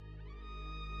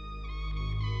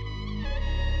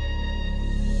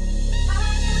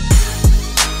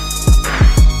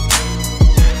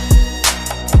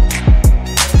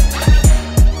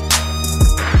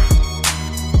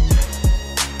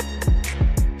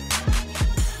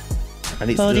And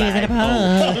it's Bodies live. in a pub.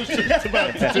 I was just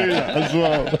about to do that as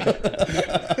well.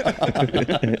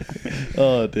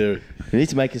 Oh dear. We need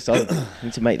to make a song. We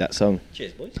need to make that song.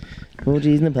 Cheers, boys.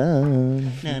 Orgies in the pub.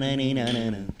 No, no, no, no, no,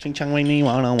 no. Ching chang wing wing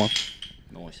wang wang.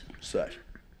 Nice. So.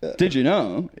 Did you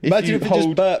know? Imagine if you it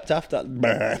just burped after.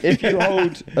 if you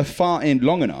hold a fart in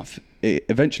long enough, it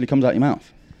eventually comes out your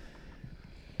mouth.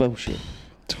 Bullshit.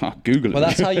 Google it. Well,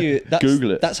 that's how you.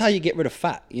 Google it. That's how you get rid of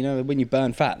fat. You know, when you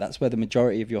burn fat, that's where the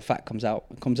majority of your fat comes out.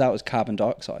 It comes out as carbon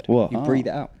dioxide. What? You breathe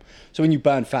it out. So when you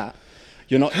burn fat,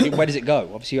 you're not. Where does it go?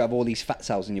 Obviously, you have all these fat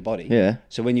cells in your body. Yeah.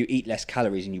 So when you eat less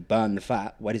calories and you burn the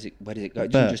fat, where does it go?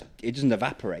 It doesn't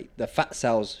evaporate. The fat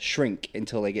cells shrink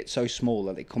until they get so small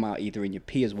that they come out either in your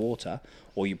pee as water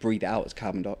or you breathe it out as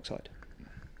carbon dioxide.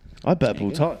 I burp all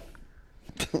the time.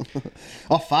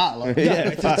 I fat like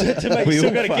to make We you still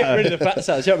all got to get fat. rid of the fat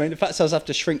cells. You know what I mean? The fat cells have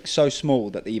to shrink so small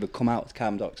that they either come out as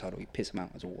carbon dioxide or you piss them out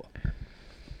as water.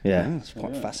 Yeah. That's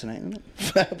quite fascinating, isn't it?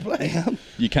 fair play.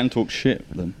 You can talk shit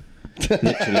then.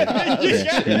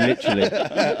 Literally. Literally.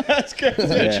 That's good.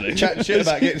 Yeah. Chatting shit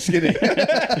about getting skinny.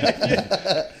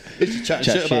 It's just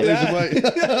chatting shit about losing weight.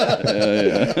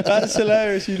 That's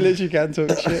hilarious. You literally can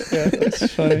talk shit. Yeah,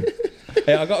 that's funny.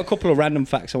 Hey, I got a couple of random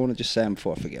facts I want to just say them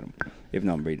before I forget them, even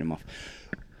though I'm reading them off.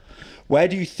 Where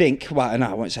do you think? Well, no,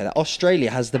 I won't say that.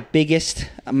 Australia has the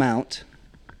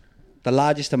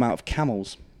largest amount of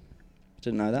camels.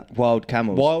 Didn't know that. Wild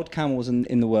camels. Wild camels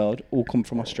in the world all come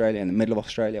from Australia, in the middle of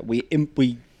Australia. We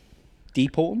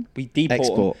deport them. We deport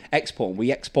Export. them. Export them.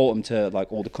 We export them to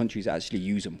like all the countries that actually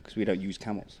use them because we don't use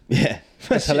camels. Yeah.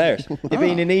 That's hilarious. You've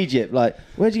been in Egypt, like,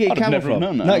 where'd you get your I'd camel have never from?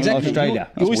 known that. No, exactly. Australia.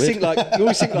 You always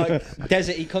That's think like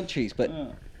deserty countries, but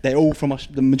they're all from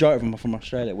the majority of them are from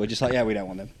Australia. We're just like, yeah, we don't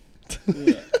want them.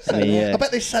 I mean, yeah. I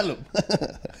bet they sell them.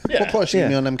 What price you give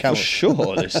me on them camels?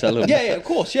 Sure, they sell them. Yeah, of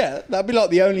course, yeah. That'd be like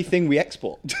the only thing we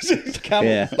export. Camels.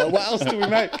 Yeah. Like, what else do we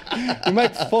make? We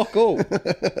make fuck all.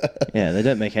 Yeah, they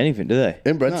don't make anything, do they?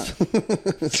 Inbreds.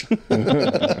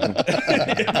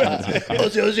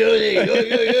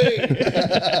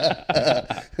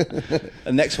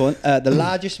 And next one, the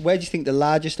largest. Where do you think the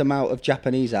largest amount of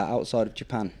Japanese are outside of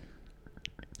Japan?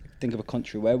 Think of a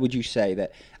country. Where would you say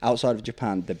that outside of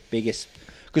Japan, the biggest?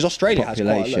 Because Australia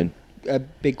Population. has quite a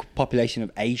big population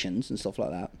of Asians and stuff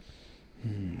like that.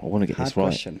 I want to get Hard this right.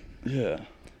 question. Yeah.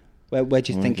 Where do I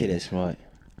you wanna think get it this is? right.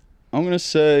 I'm going to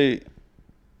say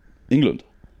England.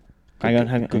 Hang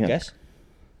on. Good guess.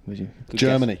 Would you? Good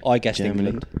Germany. guess. I guessed Germany.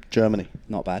 England. Germany.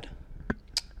 Not bad.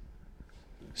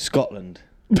 Scotland.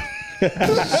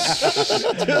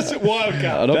 That's a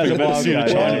wildcat. I don't think I've ever seen a wild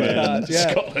Chinaman. Yeah.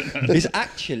 Scotland. It's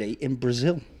actually in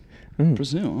Brazil.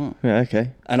 Brazil, oh. Yeah,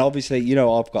 okay. And obviously, you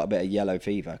know, I've got a bit of yellow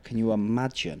fever. Can you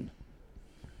imagine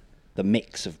the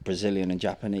mix of Brazilian and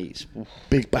Japanese? Oof.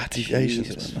 Big batty Asians.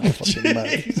 Jesus. Man. Fucking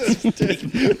mad.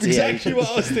 Exactly what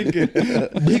I was thinking.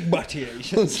 Big batty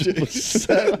Asians.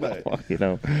 So, mate. Fucking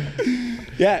hell.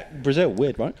 Yeah, Brazil.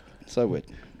 Weird, right? So weird.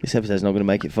 This episode's not going to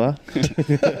make it far.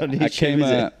 I came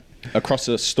across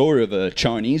a story of a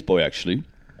Chinese boy, actually.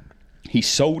 He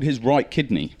sold his right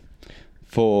kidney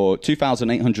for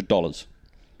 $2,800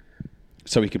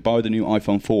 so he could buy the new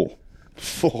iPhone 4.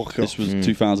 Fuck This off. was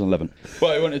 2011.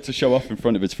 Well, he wanted to show off in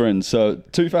front of his friends. So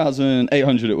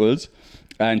 2,800 it was.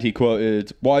 And he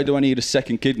quoted, "Why do I need a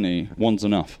second kidney? One's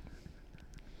enough."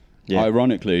 Yeah.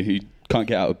 Ironically, he can't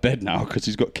get out of bed now because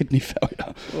he's got kidney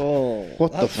failure. Oh,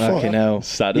 What the fuck? Fucking hell.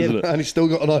 Sad, isn't it? And he's still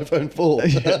got an iPhone 4.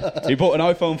 He bought an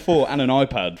iPhone 4 and an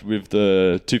iPad with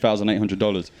the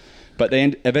 $2,800. But they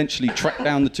eventually tracked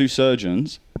down the two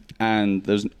surgeons, and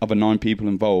there's other 9 people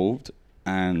involved.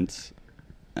 And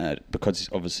because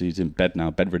obviously he's in bed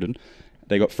now, bedridden,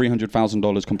 they got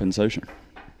 $300,000 compensation.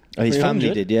 Oh, his family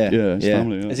 300? did, yeah. Yeah, his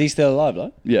family. Yeah. is he still alive,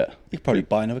 though? Yeah. He could probably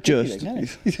buy another Just. kidney, then,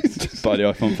 can't he? Buy the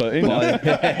iPhone 13.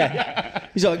 now.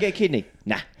 He's like, get a kidney.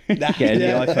 Nah. Get a new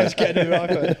iPhone. Let's get a new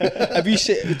iPhone. Have you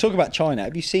seen? Talk about China.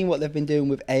 Have you seen what they've been doing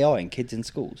with AI and kids in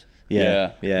schools?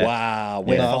 Yeah. Yeah. Wow,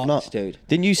 we're No, I've fucked, not. dude.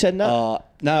 Didn't you send that?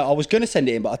 No, I was going to send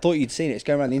it in, but I thought you'd seen it. It's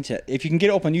going around the internet. If you can get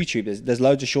it up on YouTube, there's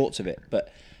loads of shorts of it.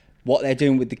 But what they're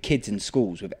doing with the kids in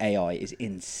schools with AI is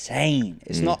insane.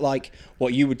 It's not like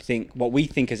what you would think, what we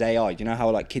think as AI. Do you know how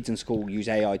like kids in school use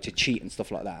AI to cheat and stuff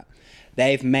like that?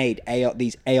 They've made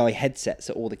these AI headsets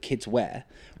that all the kids wear,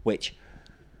 which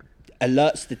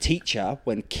alerts the teacher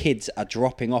when kids are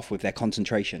dropping off with their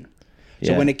concentration.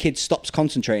 So Yeah. when a kid stops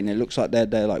concentrating, it looks like they're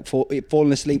like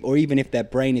falling asleep, or even if their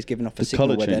brain is giving off a signal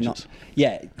colour where they're not. changes.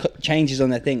 Yeah, it changes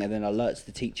on their thing and then alerts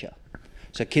the teacher.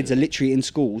 So kids are literally in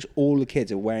schools. All the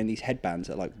kids are wearing these headbands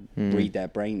that like read their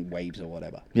brain waves or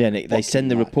whatever. Yeah, and they Fucking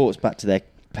send the mad. reports back to their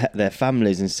their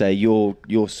families and say your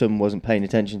son wasn't paying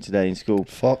attention today in school.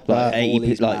 Fuck like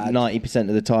that. 90%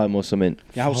 of the time or something.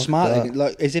 Yeah, how Fuck smart, that.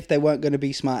 like as if they weren't going to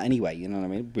be smart anyway. You know what I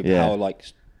mean? With Yeah.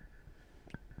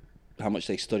 how much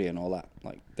they study and all that.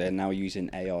 Like they're now using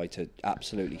AI to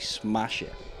absolutely smash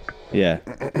it. Yeah.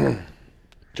 Do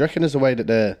you reckon there's a way that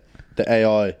the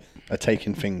AI are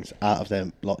taking things out of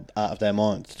their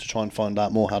minds to try and find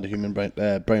out more how the human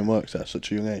brain works at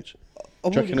such a young age? Do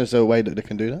you reckon there's a way that they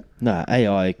can do that? Nah,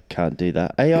 AI can't do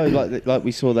that. AI, like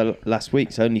we saw that last week,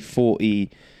 it's only 40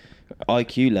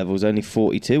 IQ levels, only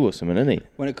 42 or something, isn't it?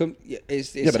 When it comes,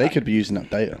 it's Yeah, but they could be using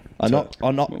that data. An What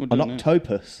we're doing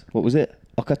octopus. What was it?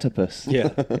 Octopus. Yeah,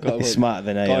 It's smarter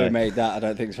than guy AI. who made that, I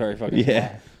don't think it's very fucking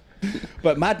Yeah. smart.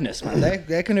 But madness, man.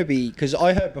 They're going to be, because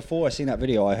I heard before I seen that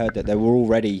video, I heard that they were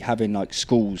already having like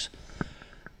schools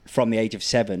from the age of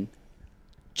 7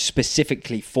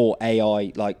 specifically for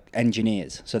AI like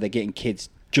engineers. So they're getting kids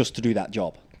just to do that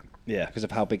job. Yeah. Because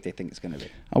of how big they think it's going to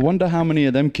be. I wonder how many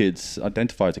of them kids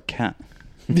identify as a cat.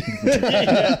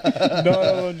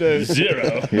 No one knows.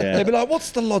 0. Yeah. They'd be like,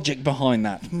 what's the logic behind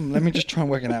that? Let me just try and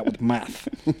work it out with math.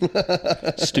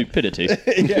 Stupidity.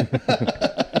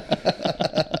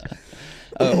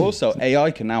 Also,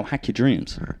 AI can now hack your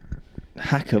dreams.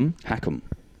 Hack 'em? Hack them.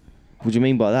 What do you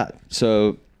mean by that?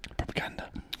 So, Propaganda.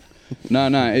 no,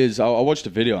 it is. I watched a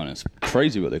video on it. It's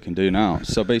crazy what they can do now.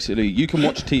 So basically, you can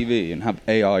watch TV and have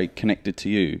AI connected to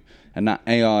you, and that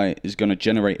AI is going to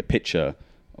generate a picture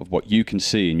of what you can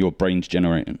see and your brain's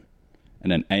generating.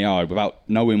 And then AI, without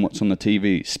knowing what's on the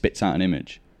TV, spits out an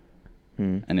image.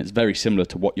 And it's very similar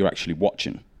to what you're actually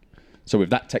watching. So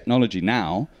with that technology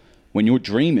now, when you're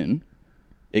dreaming,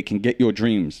 it can get your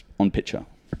dreams on picture.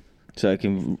 So it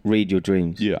can read your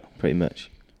dreams. Yeah. Pretty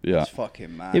much. Yeah. That's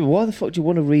fucking mad. Yeah, but why the fuck do you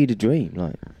want to read a dream?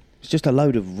 Like, it's just a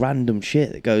load of random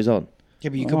shit that goes on.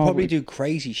 Yeah, but you could probably do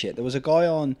crazy shit. There was a guy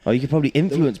on... Oh, you could probably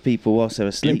influence people whilst they're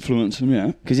asleep. Influence them, yeah.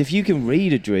 Because if you can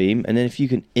read a dream, and then if you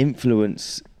can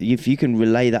if you can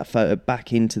relay that photo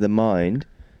back into the mind,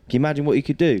 can you imagine what you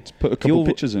could do? Put a If couple you're-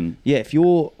 pictures in. Yeah, if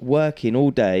you're working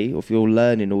all day, or if you're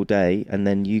learning all day, and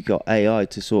then you got AI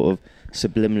to sort of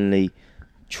subliminally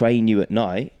train you at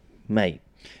night, mate.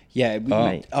 Yeah,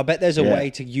 Mate. I bet there's a Yeah. way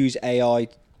to use AI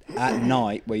at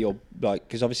night where you're like,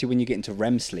 because obviously when you get into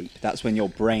REM sleep, that's when your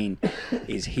brain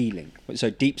is healing. So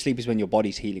deep sleep is when your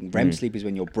body's healing. REM sleep is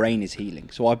when your brain is healing.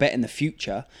 So I bet in the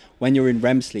future, when you're in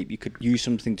REM sleep, you could use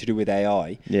something to do with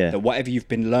AI. Yeah. That whatever you've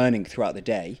been learning throughout the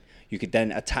day, you could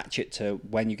then attach it to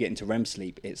when you get into REM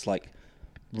sleep. It's like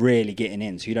really getting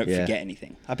in, so you don't Yeah. forget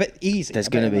anything. I bet easy. There's I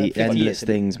bet going to in be 50 endless years it'll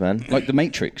be- things, man. Like the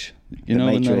Matrix. You The know,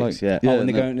 when they're Matrix, like, yeah. Oh, when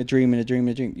they no. go in a dream,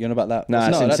 You know about that? No, No,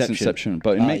 that's that's Inception. Inception.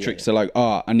 But in Ah, Matrix, yeah. they're like,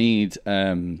 I need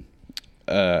an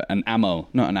ammo,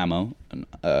 not an ammo,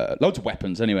 loads of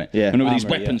weapons anyway. Yeah. And all these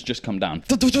Armor, weapons just come down.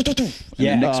 Yeah. And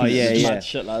the next Oh, minute yeah, it's yeah. Mad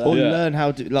shit like that. Or Yeah. learn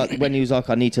how to, like when he was like,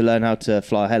 I need to learn how to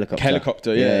fly a helicopter.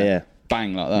 Helicopter, yeah.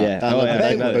 Bang, like that. Yeah. Oh, Oh, yeah, yeah,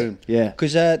 boom, no. boom. Yeah.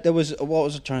 Because there was, what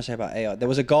was I trying to say about AI? There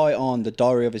was a guy on the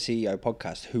Diary of a CEO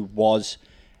podcast who was,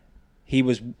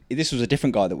 this was a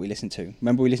different guy that we listened to.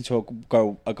 Remember we listened to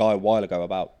a guy a while ago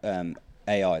about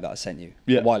AI that I sent you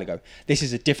a while ago. This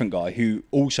is a different guy who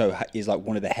also is like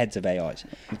one of the heads of AIs.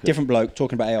 Different bloke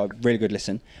talking about AI, really good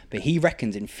listen. But he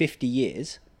reckons in 50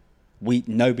 years,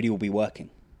 nobody will be working.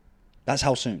 That's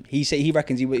how soon. He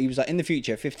reckons he was like in the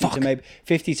future 50 to maybe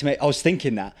I was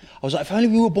thinking that. I was like, if only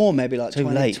we were born maybe like Too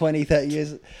late. 20, 30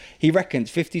 years. He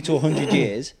reckons 50 to 100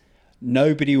 years,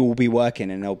 nobody will be working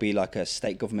and there'll be like a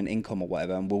state government income or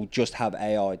whatever, and we'll just have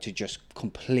AI to just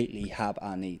completely have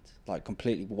our needs, like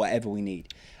completely whatever we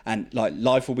need. And like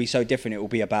life will be so different. It will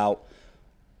be about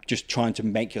just trying to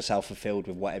make yourself fulfilled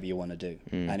with whatever you want to do.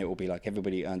 And it will be like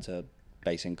everybody earns a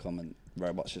base income and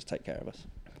robots just take care of us.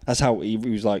 That's how he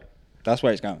was like, that's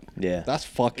where it's going. Yeah. That's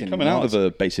fucking Coming out nuts. of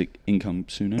a basic income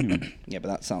soon anyway. Yeah, but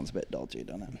that sounds a bit dodgy,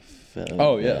 doesn't it?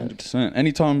 Oh, yeah, 100%.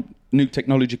 Anytime new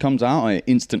technology comes out, I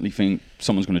instantly think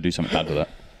someone's going to do something bad with it.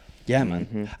 Yeah,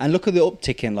 man. And look at the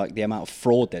uptick in like the amount of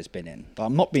fraud there's been in. Like,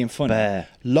 I'm not being funny. Bear.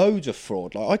 Loads of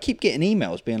fraud. Like I keep getting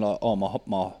emails being like, "Oh,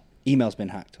 my email's been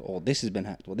hacked," or "This has been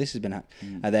hacked," or "This has been hacked."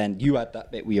 And then you had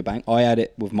that bit with your bank. I had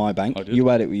it with my bank. I did. You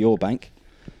had it with your bank.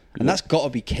 And that's got to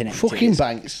be connected. Fucking It's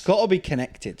banks. got to be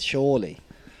connected, surely.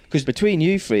 Because between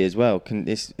you three as well,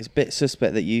 it's a bit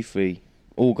suspect that you three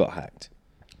all got hacked.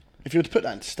 If you were to put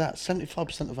that into stats,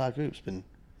 75% of our group's been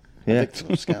a Yeah.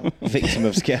 victim of scam. Victim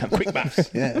of scam. Quick maths.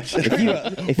 Yeah.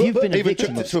 If you've been a Even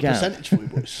victim tripped of it to a scam, percentage for you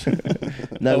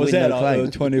boys. no win, no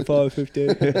claim. 25, 50.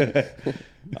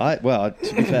 Well,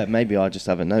 to be fair, maybe I just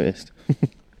haven't noticed.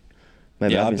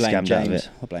 Maybe Yeah, I I've been blame scammed out of James. it.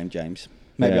 I blame James.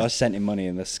 Maybe Yeah. I sent him money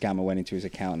and the scammer went into his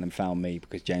account and then found me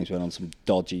because James went on some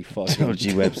dodgy fucking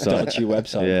Dodgy website. dodgy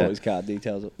website Yeah. and put his card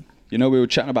details up. You know, we were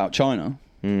chatting about China.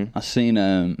 I seen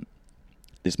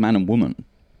this man and woman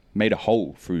made a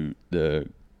hole through the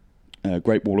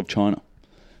Great Wall of China,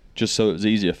 just so it was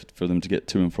easier for them to get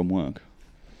to and from work.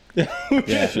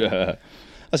 Yeah.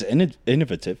 That's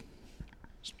innovative.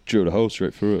 Drilled a hole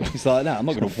straight through it. It's like, no, I'm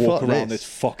not going to walk Fuck around this.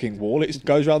 this fucking wall. It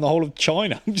goes around the whole of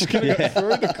China. I'm just going to go through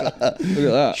the Look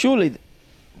at that. Surely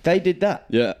they did that.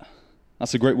 Yeah.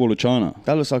 That's the Great Wall of China.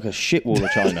 That looks like a shit wall of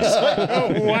China.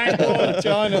 Wank wall of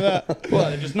China, that. Well,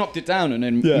 they just knocked it down and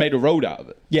then made a road out of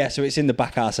it. Yeah, so it's in the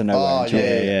back arse of nowhere. Oh, in China.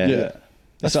 yeah.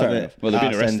 That's like fair the enough. Well, they've been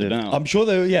arse arrested end of- now. I'm sure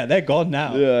they're gone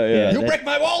now. Yeah. Yeah. You break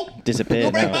my wall! Disappeared.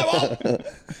 You break now. my wall!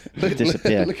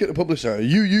 Disappear. Look at the publisher.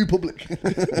 You public.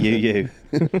 You.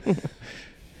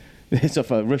 It's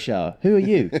off a Rush Hour. Who are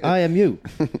you? I am you.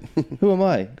 Who am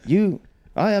I? You.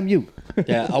 I am you.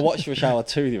 Yeah, I watched Rush Hour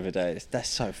 2 the other day. That's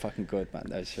so fucking good, man,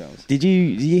 those films. Did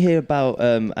you hear about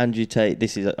Andrew Tate?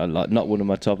 This is like not one of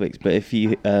my topics, but if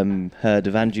you heard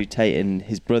of Andrew Tate and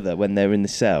his brother when they were in the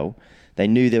cell, they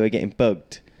knew they were getting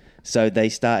bugged, so they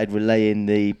started relaying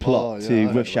the plot to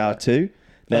Rush Hour 2.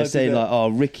 They're saying like, "Oh,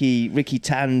 Ricky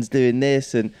Tan's doing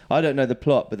this," and I don't know the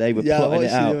plot, but they were plotting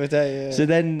it out. The other day, yeah. So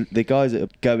then the guys that are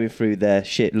going through their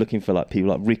shit looking for like people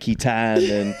like Ricky Tan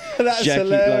and That's Jackie,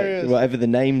 hilarious. like whatever the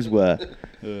names were.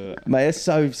 Mate, it's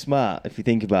so smart if you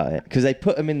think about it, because they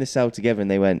put them in the cell together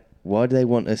and they went, "Why do they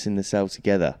want us in the cell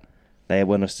together? They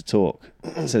want us to talk."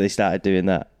 So they started doing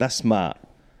that. That's smart.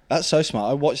 That's so smart.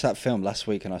 I watched that film last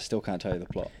week and I still can't tell you the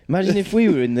plot. Imagine if we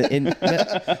were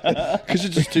Because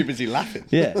you're just too busy laughing.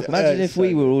 yeah. Imagine Yeah, if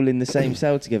we were all in the same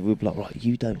cell together. We'd be like, right,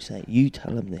 you don't say it. You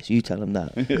tell them this. You tell them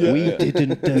that. We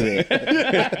didn't do it.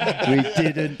 We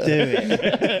didn't do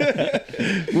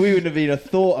it. We wouldn't have even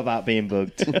thought about being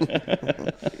bugged.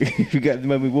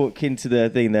 When we walk into the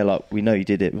thing, they're like, "We know you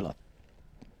did it." We're like,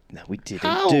 "No, we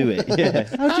didn't do it." Yeah.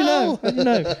 How'd you know? How'd you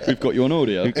know? We've got you on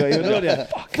audio. We've got you on audio.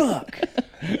 Fuck.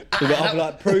 I'll be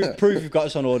like, prove you've got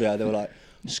us on audio. They were like,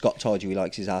 Scott told you he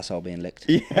likes his arsehole being licked.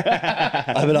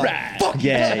 I'd be like, fuck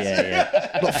Yeah.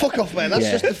 But fuck off, man. That's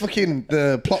Yeah. just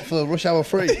the plot for Rush Hour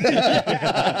 3.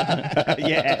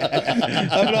 Yeah.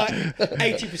 I'm like,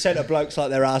 80% of blokes like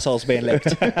their arseholes being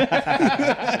licked.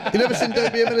 You never seen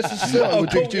Don't Be a Menace to Society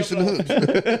with Big Juice and Hoods?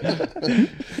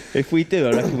 If we do,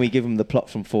 I reckon we give them the plot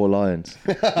from Four Lions.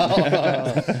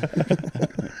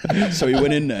 So he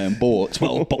went in there and bought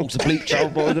 12 bottles of bleach.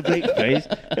 Please.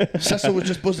 Cecil was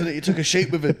just buzzing that he took a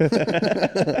sheep with him.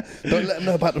 Don't let him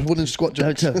know about the wooden squat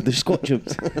Don't jump. tell the squat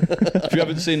jumps. If you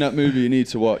haven't seen that movie, you need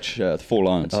to watch The Four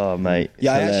Lions. Oh, mate.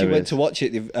 Yeah, I it's actually went hilarious. to watch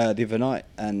it the other night,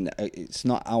 and it's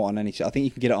not out on any. I think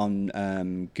you can get it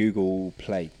on Google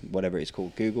Play, whatever it's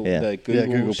called. Google, Yeah. the Google,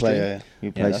 Google Play, stream. yeah. You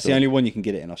Yeah, play that's store. the only one you can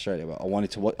get it in Australia. But I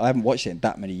wanted to watch. I haven't watched it in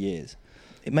that many years.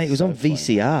 Mate, it was on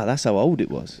VCR. That's how old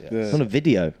it was. Yeah. It's on a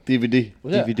video. DVD.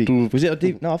 DVD. Was it on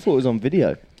DVD? No, I thought it was on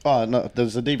video. Oh, no,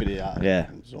 there's a DVD out. Yeah.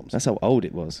 That's how old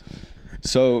it was.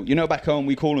 So, you know, back home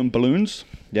we call them balloons.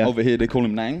 Yeah. Over here they call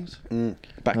them nangs.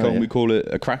 Back Oh, home yeah. we call it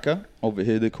a cracker. Over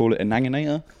here they call it a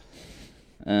nanginator.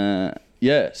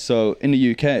 Yeah, so in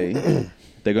the UK,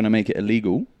 they're going to make it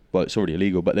illegal. Well, it's already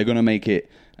illegal, but they're going to make it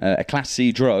a Class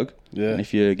C drug. Yeah. And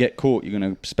if you get caught, you're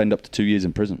going to spend up to 2 years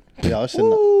in prison. Yeah, I've seen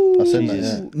that. I've seen that,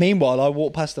 Jesus. yeah. Meanwhile, I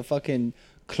walked past the fucking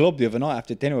club the other night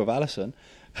after dinner with Alison.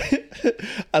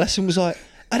 Alison was like,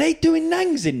 "Are they doing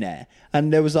nangs in there?"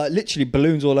 And there was like literally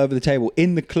balloons all over the table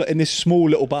in the in this small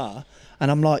little bar.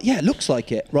 And I'm like, "Yeah, it looks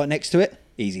like it." Right next to it,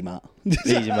 Easy Mart.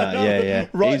 Easy Mart, yeah.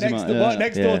 Right Easy next, Mart, to, yeah. right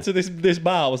next door Yeah. to this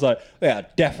bar, I was like, "Yeah,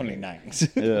 definitely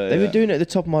nangs." They were doing it at the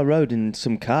top of my road in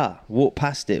some car. Walked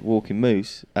past it, walking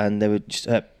moose, and they were just.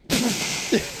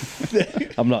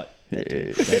 I'm like,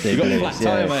 You got a flat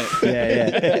tyre, mate.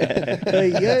 Yeah.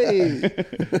 Hey.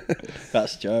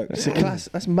 That's a joke. It's a class.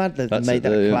 That's mad that That's they made it,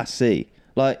 that yeah. Class C.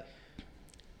 Like,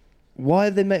 why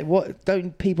have they made? What?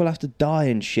 Don't people have to die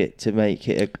and shit to make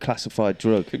it a classified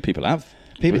drug? I think people have.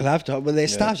 People have to, well, they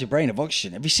starve your brain of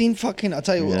oxygen. Have you seen fucking? I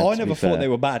tell you, Yeah, what, I to never be thought fair. they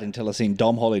were bad until I seen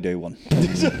Dom Holly do one.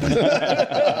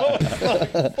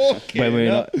 When we're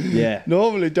not, yeah,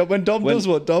 Normally, when Dom When- does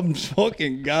what, Dom's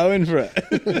fucking going for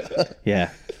it.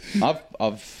 yeah. I've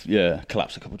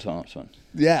collapsed a couple of times, man.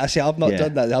 Yeah, I see. I've not Yeah.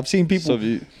 done that. I've seen people. So have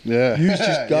you. Yeah. You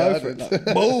just go Yeah, for it. Like,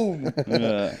 boom.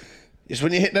 Yeah. It's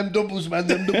when you hit them doubles, man.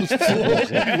 Them doubles fuck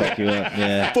Fuck you up,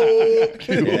 yeah.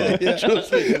 you.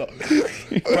 Trust me.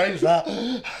 Like, brains that.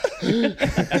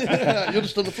 You're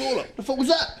just on the floor. Like, the fuck was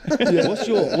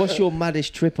that? What's your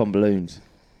maddest trip on balloons?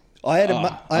 I had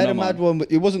a mad one.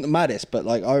 But it wasn't the maddest, but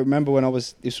like I remember when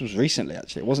this was recently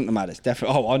actually. It wasn't the maddest,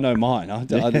 definitely. Oh, I know mine.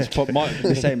 This might have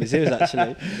been the same as his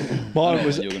actually. Mine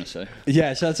was. What you were gonna say?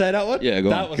 Yeah, should I say that one? Yeah, go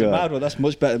that on. was a mad one. That's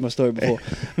much better than my story before.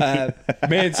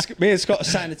 Me and Scott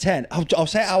sat in a tent. I'll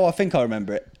say it how I think I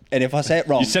remember it, and if I say it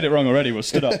wrong, You said it wrong already. We'll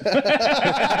stood up.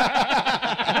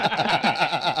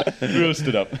 We all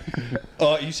stood up.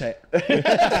 Oh, you say it. It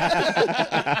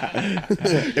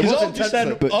I'll wasn't just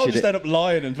stand up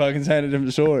lying and fucking saying a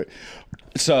different story.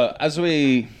 So as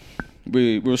we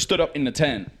were stood up in the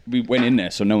tent, we went in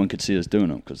there so no one could see us doing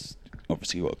them because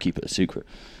obviously you got to keep it a secret.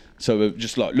 So we're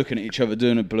just like looking at each other,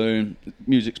 doing a balloon,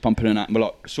 music's pumping and that, and we're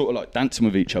like sort of like dancing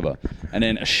with each other. And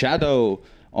then a shadow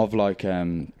of like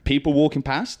people walking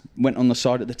past went on the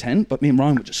side of the tent, but me and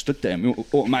Ryan were just stood there and we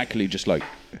automatically just like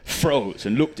froze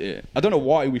and looked at it. I don't know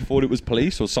why we thought it was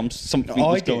police or something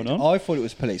was going on. I thought it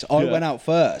was police. I went out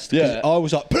first. Yeah. I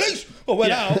was like, police! I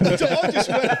went out. So I just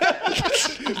went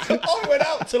I went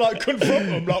out to like confront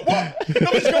them. Like, what?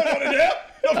 Nothing's going on in here.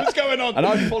 Nothing's going on. And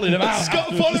I followed him out.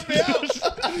 Scott followed me out.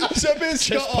 So me and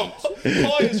Scott are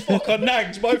high as fuck on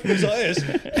nags, both of us like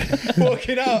this,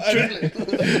 walking out.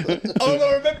 And all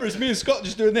I remember is me and Scott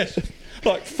just doing this,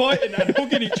 like fighting and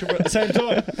hugging each other at the same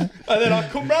time. And then I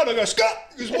come round, I go,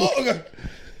 Scott! He goes, what? I go,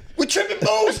 we're tripping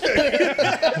balls, dude!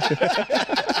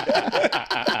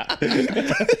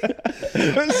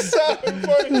 It was so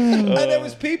funny. And there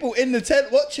was people in the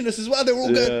tent watching us as well. They were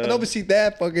all going, and obviously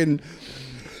they're fucking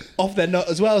off their nut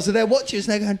as well. So they're watching us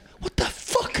and they're going, what the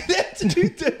fuck are they to do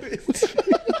doing?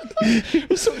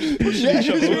 So just pushing each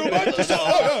other.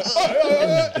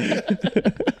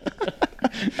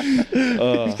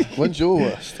 When's your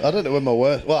worst? I don't know when my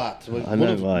worst. What? I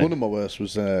know mine. One of my worst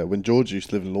was when George used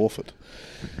to live in Lawford.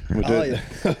 We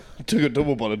took a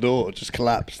double by the door, it just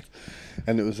collapsed,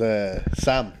 and it was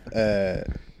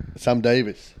Sam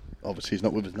Davis. Obviously, he's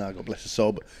not with us now. God bless his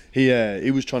soul. But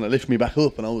he was trying to lift me back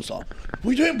up, and I was like, "What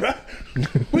are you doing, bro?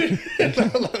 What are you doing?"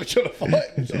 I was trying to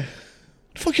fight. He was like,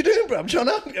 "What the fuck are you doing, bro? I'm trying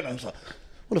to help you." And I was like,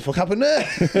 "What the fuck happened there?"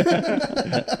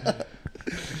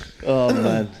 Oh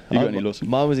man, You got any losses?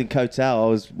 Mine was in Koh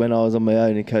Tao. When I was on my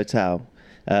own in Koh Tao.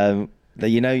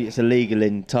 It's illegal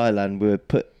in Thailand. We were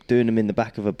doing them in the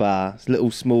back of a bar, it's a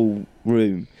little small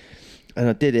room, and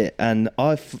I did it. And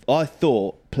I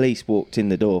thought police walked in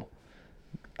the door.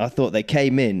 I thought they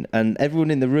came in, and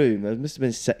everyone in the room, there must have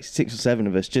been 6 or 7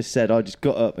 of us, just said, I just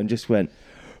got up and just went,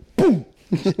 boom,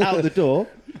 out the door,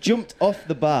 jumped off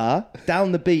the bar,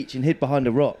 down the beach and hid behind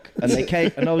a rock. And they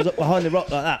came, and I was up behind the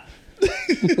rock like that.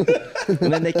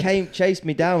 And then they chased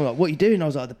me down, like, what are you doing? I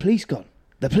was like, the police gone.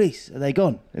 The police, are they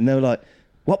gone? And they were like,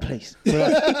 what police? We're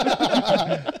like,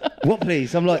 what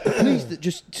police? I'm like, the police that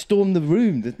just stormed the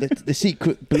room, the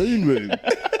secret balloon room.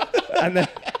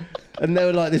 And they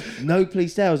were like, there's no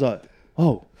police there. I was like,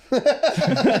 oh. And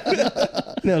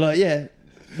they were like, yeah,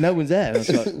 no one's there. And I was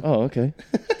like, oh, okay.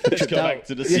 Let's go back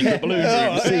to the secret balloon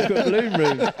room. Secret balloon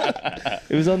room.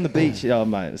 It was on the beach. Oh,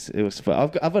 man, it was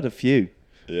fun. I've had a few.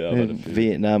 Yeah, I've had a few.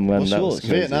 Vietnam when What's that yours? was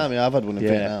crazy. Vietnam, yeah, I've had one in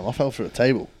Vietnam. I fell through a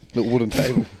table, little wooden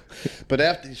table. But they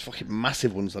have these fucking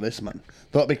massive ones like this, man.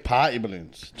 They're like big party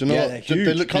balloons. Do you know Yeah, what? they're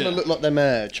They huge. kind of look like them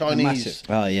Chinese. massive.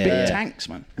 Oh, yeah. Big yeah. tanks,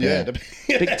 man. Yeah,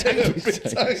 Big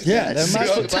tanks. Yeah, they're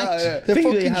massive tanks. Yeah. They're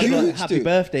Things that you fucking have like huge, happy dude.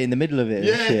 birthday in the middle of it.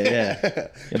 Yeah. And shit, yeah.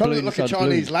 Kind of look like a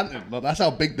Chinese lantern. Like, that's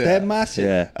how big they They're are. massive.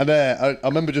 Yeah. And I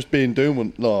remember just doing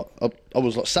one. Like, I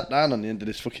was like sat down on the end of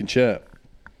this fucking chair,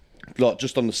 like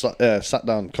just on the sat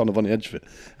down, kind of on the edge of it.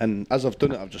 And as I've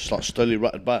done it, I've just like slowly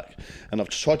ratted back, and I've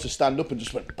just tried to stand up and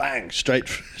just went bang straight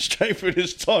through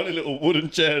this tiny little wooden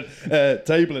chair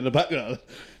table in the background.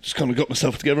 Just kind of got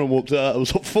myself together and walked out. I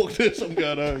was like, "Fuck this, I'm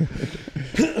going home."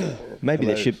 Maybe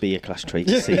there should be a class treat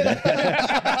to see that.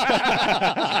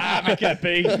 Make it a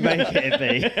B. Make it a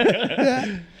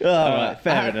B. All right,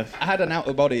 fair enough. I had an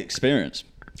out-of-body experience,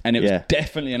 and it was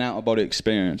definitely an out-of-body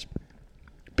experience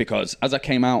because as I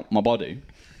came out my body,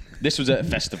 this was at a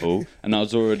festival, and I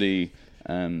was already,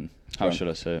 how should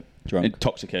I say it? Drunk.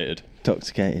 Intoxicated.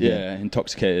 Intoxicated. Yeah,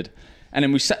 intoxicated. And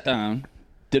then we sat down,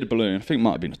 did a balloon. I think it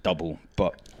might have been a double,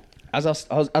 but as I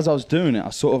was doing it,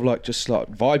 I sort of like just like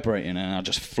vibrating, and I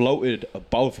just floated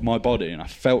above my body, and I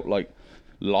felt like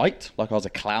light, like I was a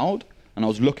cloud, and I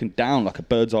was looking down like a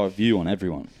bird's eye view on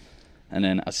everyone. And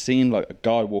then I seen like a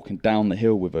guy walking down the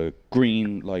hill with a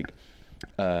green like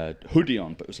hoodie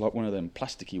on, but it was like one of them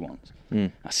plasticky ones.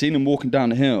 I seen him walking down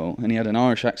the hill, and he had an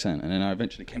Irish accent, and then I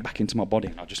eventually came back into my body,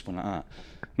 and I just went like that.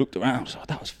 Looked around, I was like,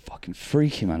 that was fucking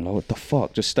freaky, man. Like, what the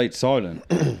fuck? Just stayed silent.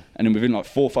 And then within like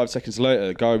 4 or 5 seconds later,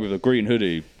 the guy with a green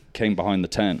hoodie came behind the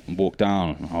tent and walked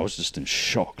down, and I was just in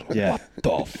shock. Like, Yeah. what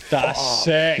the fuck? That's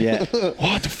sick. Yeah.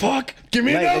 What the fuck? Give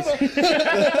me Mate,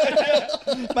 another.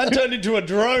 Man turned into a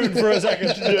drone for a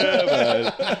second. Yeah,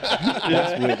 man.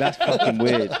 That's weird. That's fucking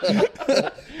weird.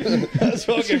 That's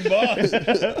fucking boss.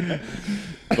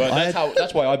 But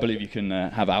that's why I believe you can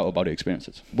have out of body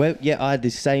experiences. Well, yeah, I had the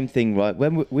same thing, right?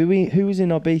 When we who was in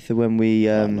Ibiza when we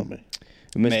not me.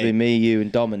 it must Me. be me, you,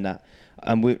 and Dom and that.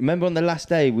 And we remember on the last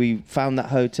day we found that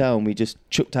hotel and we just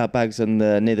chucked our bags on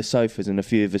near the sofas, and a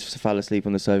few of us fell asleep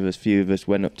on the sofas. A few of us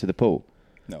went up to the pool.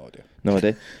 No idea. No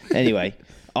idea. Anyway,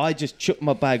 I just chucked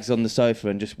my bags on the sofa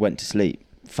and just went to sleep,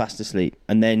 fast asleep.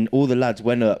 And then all the lads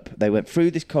went up. They went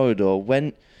through this corridor,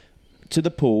 went to the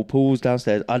pool. Pool was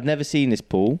downstairs. I'd never seen this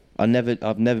pool. I've never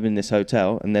been in this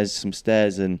hotel. And there's some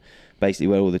stairs and basically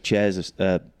where all the chairs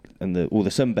and all the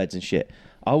sunbeds and shit.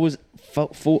 I was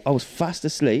fast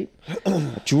asleep.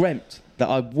 I dreamt that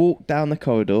I walked down the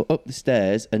corridor, up the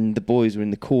stairs, and the boys were in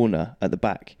the corner at the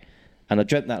back. And I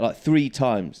dreamt that like 3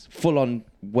 times. Full on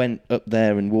went up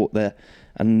there and walked there.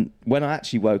 And when I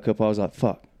actually woke up, I was like,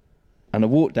 fuck. And I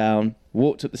walked down,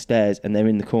 walked up the stairs, and they're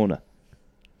in the corner.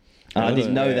 And I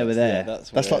didn't know they were there.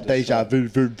 That's like deja vu.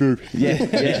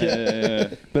 Yeah.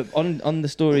 But on the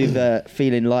story of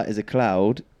feeling light as a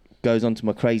cloud, goes on to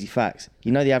my crazy facts.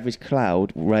 You know the average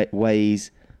cloud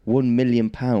weighs 1 million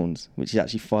pounds, which is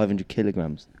actually 500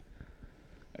 kilograms.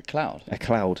 A cloud? A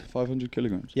cloud. 500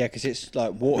 kilograms. Yeah, because it's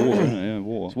like water. Water, yeah,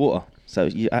 water. It's water. So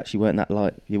you actually weren't that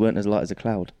light. You weren't as light as a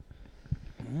cloud.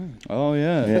 Oh,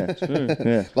 yeah. Yeah. True.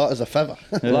 Yeah. Light as a feather.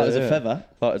 Light as a feather.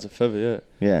 Light as a feather, yeah.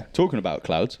 Yeah. Talking about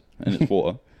clouds and it's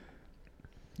water.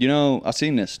 You know, I've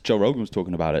seen this. Joe Rogan was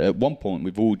talking about it. At one point,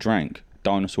 we've all drank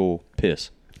dinosaur piss.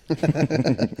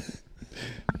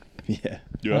 Yeah.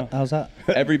 Yeah. How's that?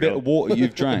 Every bit of water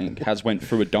you've drank has went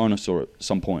through a dinosaur at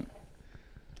some point.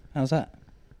 How's that?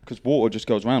 Because water just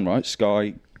goes around, right?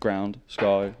 Sky, ground,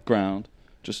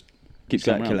 just keeps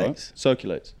going around, right?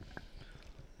 Circulates.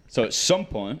 So at some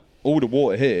point, all the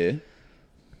water here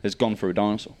has gone through a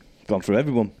dinosaur. Gone through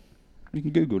everyone. You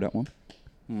can Google that one.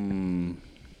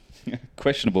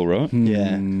 Questionable, right?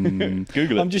 Yeah.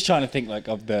 Google it. I'm just trying to think like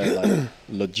of the like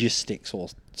logistics or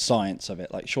science of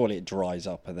it. Like, surely it dries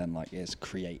up and then like it's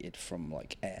created from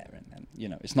like air, and then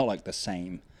it's not like the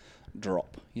same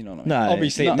drop. You know what I mean? No,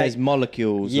 obviously there's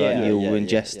molecules. Yeah, like you'll yeah,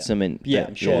 ingest yeah. something. Yeah, that-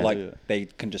 I'm sure yeah. like they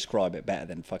can describe it better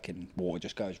than fucking water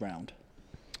just goes round.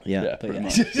 Yeah. Yeah, But pretty yeah.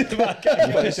 much.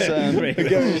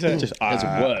 Just as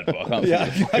a word, but I can't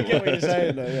think of get what you're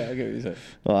saying though. Yeah, I get what you're saying.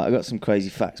 All right, I got some crazy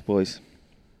facts, boys.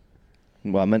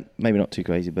 Well, I meant maybe not too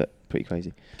crazy, but pretty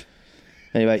crazy.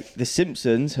 Anyway, The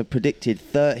Simpsons have predicted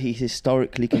 30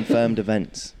 historically confirmed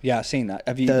events. Yeah, I've seen that.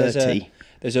 Have you? 30.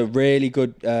 There's a really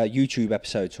good YouTube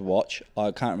episode to watch. I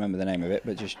can't remember the name of it,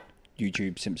 but just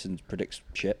YouTube Simpsons predicts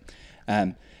shit.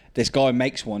 This guy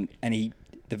makes one, and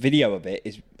the video of it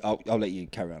is. I'll let you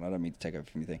carry on. I don't mean to take over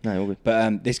from your thing. No, all good.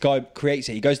 But this guy creates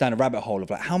it. He goes down a rabbit hole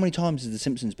of like, how many times has The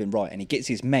Simpsons been right? And he gets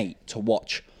his mate to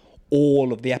watch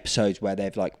all of the episodes where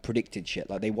they've like predicted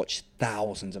shit. Like they watch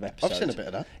thousands of episodes. I've seen a bit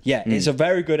of that. Yeah, it's a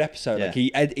very good episode. Yeah. Like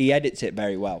he edits it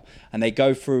very well, and they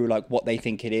go through like what they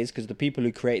think it is, because the people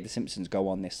who create The Simpsons go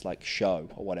on this like show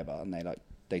or whatever, and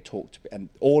they talk to, and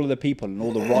all of the people and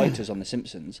all the writers on The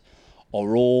Simpsons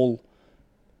are all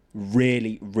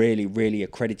really, really, really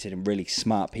accredited and really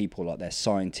smart people. Like they're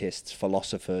scientists,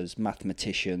 philosophers,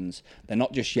 mathematicians. They're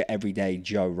not just your everyday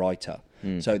Joe writer.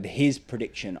 So his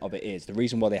prediction of it is the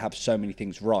reason why they have so many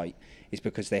things right is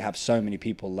because they have so many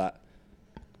people that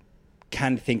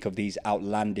can think of these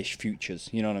outlandish futures.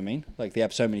 You know what I mean? Like they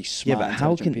have so many smart, Yeah, but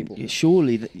how intelligent can people.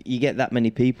 surely you get that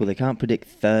many people? They can't predict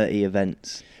 30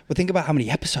 events. Well, think about how many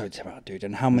episodes there are, dude,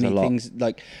 and how many a lot. things.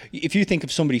 Like, if you think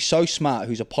of somebody so smart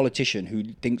who's a politician who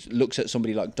looks at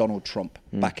somebody like Donald Trump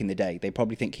back in the day, they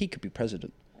probably think he could be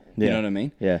president. You Yeah. know what I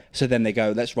mean? Yeah. So then they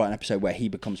go, let's write an episode where he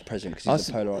becomes president because he's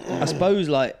a polar. I suppose,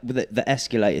 like with the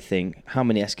escalator thing, how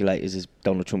many escalators has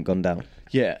Donald Trump gone down?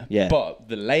 Yeah. Yeah. But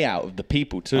the layout of the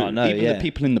people too. I know, Even yeah. the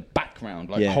people in the background,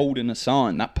 like Yeah. holding a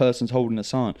sign. That person's holding a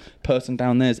sign. Person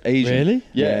down there's Asian. Really?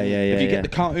 Yeah. Yeah, If you yeah. get the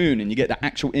cartoon and you get the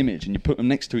actual image and you put them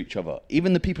next to each other,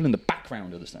 even the people in the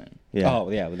background are the same. Yeah. Oh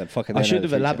yeah, well then fucking. I they know should the have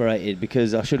future. elaborated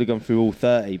because I should have gone through all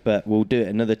 30, but we'll do it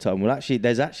another time.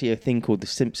 There's actually a thing called the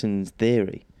Simpsons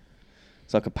theory.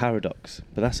 It's like a paradox,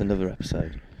 but that's another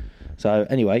episode. So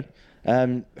anyway,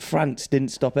 France didn't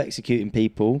stop executing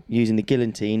people using the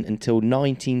guillotine until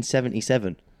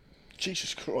 1977.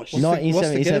 Jesus Christ. What's the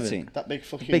 1977. guillotine? That big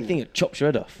fucking... Big thing that chops your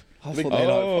head off. I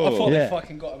thought Yeah. they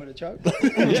fucking got him in a joke.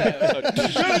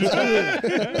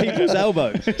 People's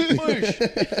elbows. How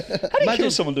do you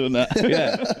kill someone doing that?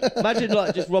 Yeah. Imagine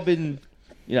like just robbing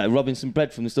some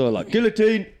bread from the store, like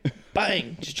guillotine,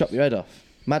 bang, just chop your head off.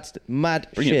 Mad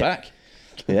Bring shit. it back.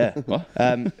 Yeah. What?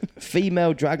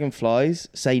 Female dragonflies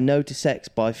say no to sex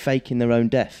by faking their own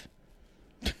death.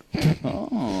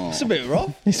 Oh. It's a bit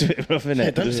rough. It's a bit rough, isn't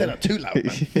it? Don't say that too loud, man.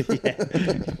 Yeah.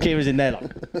 Kira's in there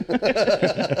like.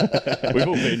 We've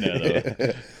all been there,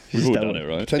 though. We've all done it,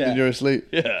 right? Pretending you're asleep.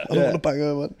 Yeah. I don't want to bang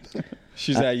her, man.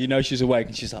 She's there, you know she's awake,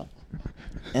 and she's like,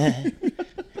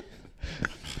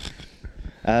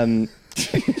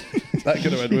 That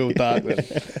could have went real dark then.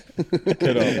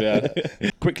 Could have, yeah.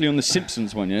 Quickly on the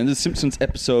Simpsons one, yeah. The Simpsons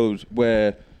episode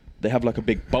where they have like a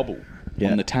big bubble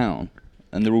Yeah. on the town,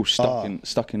 and they're all stuck in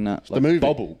that the movie.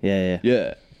 bubble. Yeah.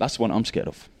 Yeah, that's the one I'm scared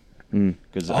of.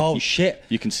 Because oh shit.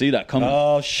 you can see that coming.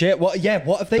 Oh shit! What? Yeah.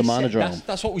 What have they The said? Manodrome.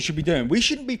 That's what we should be doing. We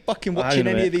shouldn't be fucking Hang watching on a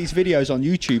any of minute. these videos on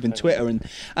YouTube and Twitter and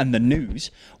the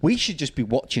news. We should just be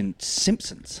watching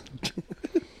Simpsons.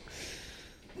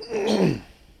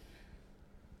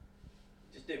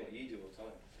 Just do what you do all the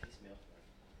time. Piss me off.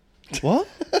 What?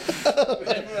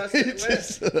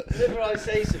 Whenever I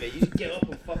say something, you just get up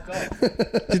and fuck off.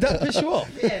 Did that piss you off?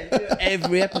 Yeah,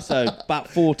 every episode, about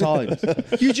 4 times.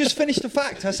 You just finished the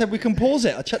fact. I said we can pause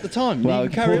it. I checked the time. Well, you can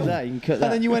you can carry pause on. that, you can cut And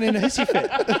that. then you went in a hissy fit.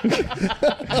 I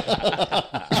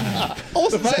The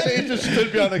wasn't fact that saying. he just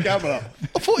stood behind the camera.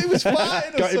 I thought he was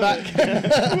farting or Got you something.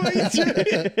 back. What are you doing?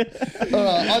 All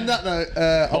right, on that note,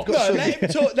 I've got No, some... let him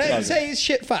talk. Let him say his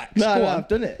shit facts. No, Go no, on. I've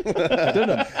done it. I've done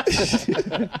them.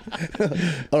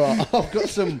 All right, I've got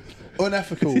some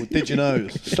unethical did you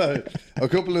knows. So, a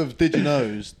couple of did you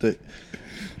knows that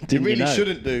you Didn't you really know?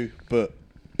 shouldn't do, but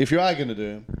if you are going to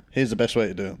do them, here's the best way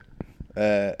to do them.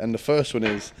 And the first one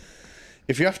is,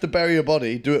 if you have to bury your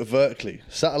body, do it vertically.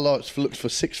 Satellites look for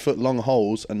 6-foot long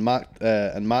holes and mark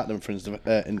them for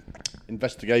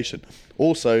investigation.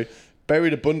 Also, bury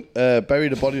the body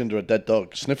under a dead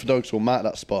dog. Sniffer dogs will mark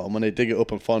that spot, and when they dig it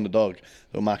up and find the dog,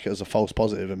 they'll mark it as a false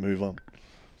positive and move on.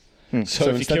 So if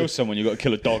you instead kill of- someone, you got to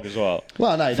kill a dog as well.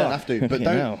 Well, no, you don't have to, but Fucking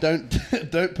hell. don't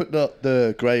put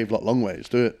the grave like long ways.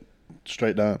 Do it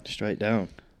straight down, Straight down.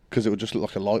 because it would just look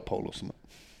like a light pole or something.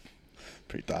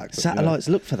 Pretty dark. But, Satellites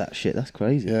look for that shit. That's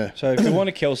crazy. Yeah. So if you want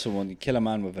to kill someone, you kill a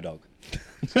man with a dog.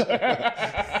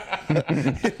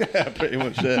 Yeah, pretty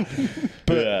much. Yeah.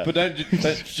 But don't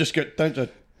just go. Don't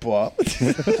just. What?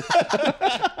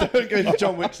 Don't go to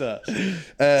John Wick's ass.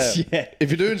 Yeah.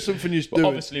 If you're doing something you But do,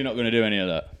 obviously, you're not going to do any of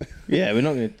that. Yeah, we're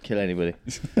not going to kill anybody.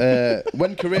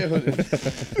 when career hunting.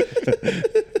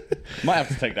 Might have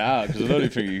to take that out because I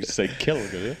don't think you say kill,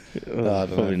 do you? I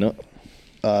don't Probably know.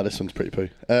 not. This one's pretty poo.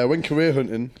 When career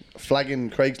hunting, flagging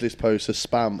Craigslist posts as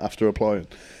spam after applying,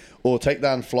 or take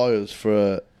down flyers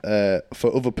for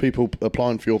other people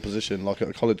applying for your position, like at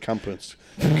a college campus.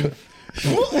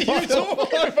 What are you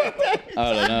talking about?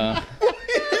 I don't know.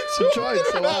 I'm trying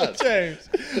so hard. James?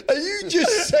 Are you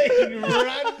just saying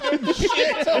random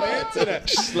shit on the internet?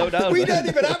 Slow down. We don't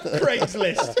even have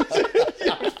Craigslist.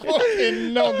 You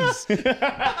fucking nonce. What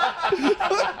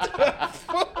the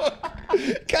fuck?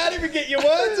 Can't even get your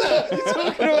words out. You're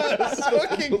talking about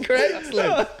fucking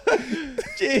Craigslist.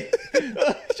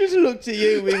 Just looked at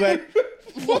you. We went.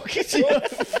 Fuck it.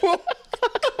 Fuck.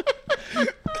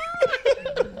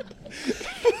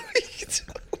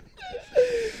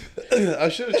 I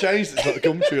should have changed it to like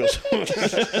Gumtree or something.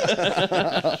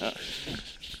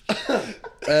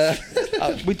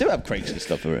 We do have Craigslist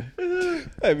stuff for it.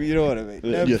 I mean, you know what I mean.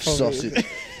 You sausage.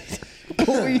 What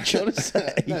were you trying to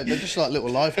say? No, they're just like little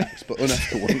life hacks, but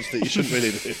unethical ones that you shouldn't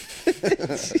really do.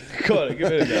 Come on,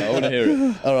 give it a go. I want to hear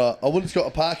it. All right, I once got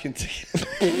a parking ticket.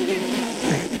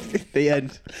 The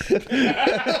end.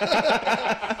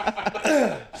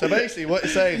 So basically, what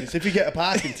it's saying is, if you get a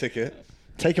parking ticket,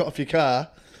 take it off your car,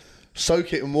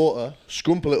 soak it in water,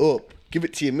 scrumple it up, give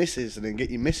it to your missus, and then get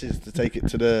your missus to take it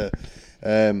to the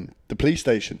police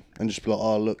station and just be like,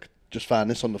 "Oh, look, just found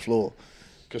this on the floor,"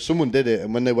 because someone did it,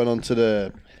 and when they went onto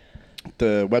the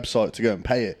website to go and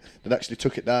pay it, they actually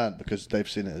took it down because they've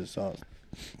seen it as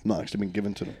not actually been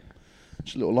given to them.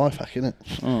 It's a little life hack, isn't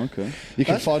it? Oh, okay. You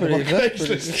can That's find them on pretty-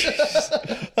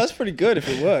 Craigslist. That's pretty good if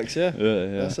it works, yeah.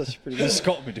 Yeah. That's actually pretty good.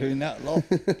 Scott be doing that a lot.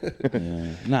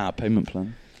 Nah, payment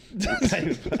plan.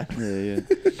 Yeah.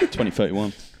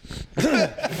 2031.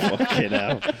 Fucking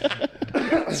hell.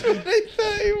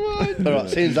 2031. All right,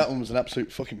 seeing that one was an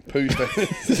absolute fucking poo thing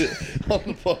on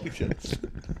the podcast.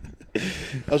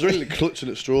 I was really clutching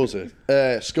at straws here.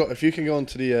 Scott, if you can go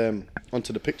onto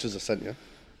the pictures I sent you.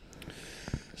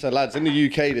 So, lads, in the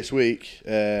UK this week,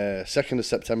 2nd of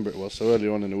September it was, so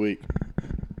earlier on in the week,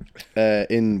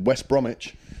 in West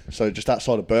Bromwich, so just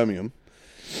outside of Birmingham,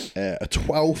 a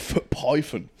 12-foot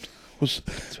python was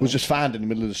just found in the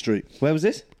middle of the street. Where was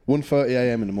this? 1:30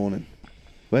 a.m. in the morning.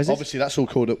 Where's this? Obviously, that's all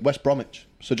called up West Bromwich,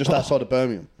 so just outside of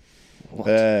Birmingham. What?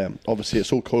 Obviously,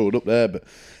 it's all coiled up there, but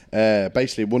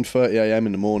basically 1:30 a.m.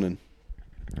 in the morning.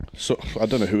 So I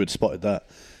don't know who had spotted that.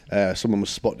 Someone was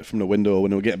spotted it from the window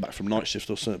when they were getting back from night shift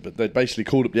or something. But they basically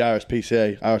called up the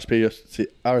RSPCA.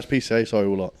 Sorry,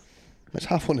 we're like, it's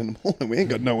 1:30 in the morning. We ain't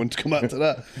got no one to come out to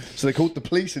that. So they called the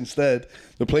police instead.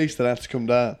 The police then had to come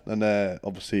down and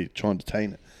obviously try and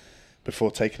detain it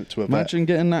before taking it to a vet. Imagine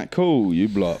getting that call. You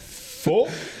block. Fuck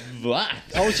that.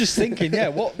 I was just thinking,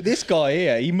 what this guy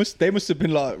here? They must have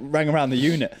been like rang around the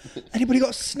unit. Anybody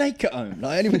got a snake at home?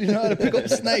 Like anybody know how to pick up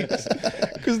snakes?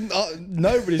 Because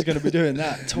nobody's going to be doing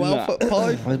that. 12-foot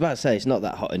pipe. I was about to say it's not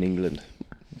that hot in England.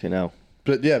 You know.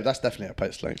 But yeah, that's definitely a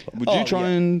pet snake. Would you try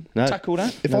and tackle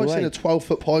that? If No I'd way. seen a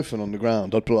 12-foot python on the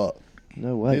ground, I'd be like,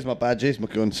 No way. here's my badge, here's my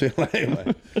gun, see you later,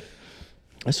 mate.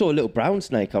 I saw a little brown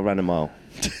snake. I ran a mile.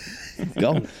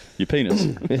 Gone. Your penis.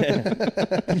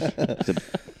 It's a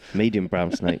medium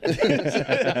brown snake. But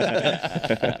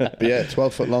yeah,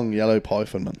 12-foot long yellow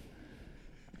python, man.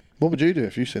 What would you do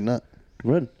if you seen that?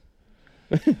 Run.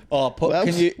 Oh, Well,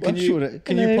 can you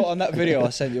Hello. put on that video I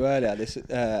sent you earlier? This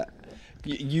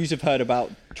you have heard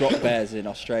about drop bears in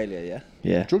Australia, yeah?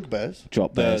 Yeah. Drug bears?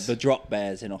 Drop bears. The drop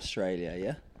bears in Australia,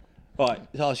 yeah. Right,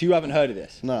 so you haven't heard of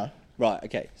this? Nah. Right,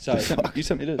 okay. So You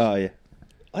sent me this. Oh yeah.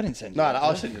 I didn't send you. No, that,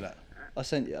 I'll did I? send you that. I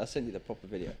sent you the proper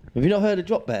video. Have you not heard of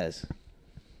drop bears?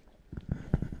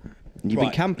 You've been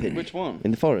Right. camping. Which one?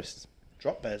 In the forest.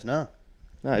 Drop bears, now.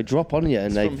 No, they drop on you and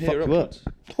It's they from fuck here you up. upwards.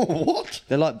 What?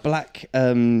 They're like black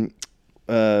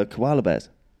koala bears.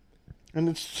 And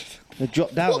it's... They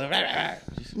drop down.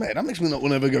 Mate, that makes me not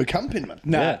want to ever go camping, man.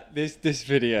 Nah, Yeah. this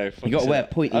video. You got to wear a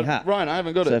pointy hat. Ryan, I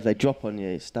haven't got So it. if they drop on you,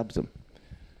 it stabs them.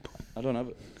 I don't have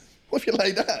it. What if you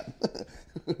lay down?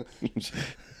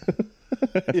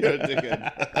 You're a dickhead.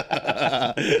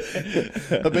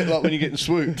 A bit like when you're getting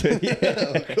swooped.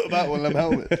 Cut about one of them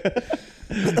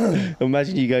helmets.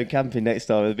 Imagine you go camping next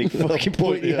time with a big fucking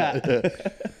pointy hat.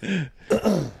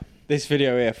 This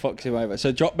video here fucks him over.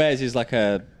 So drop bears is like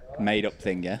a made up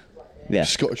thing, yeah. Yeah.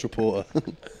 Scottish reporter.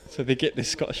 So they get this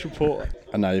Scottish reporter.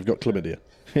 And now you've got chlamydia.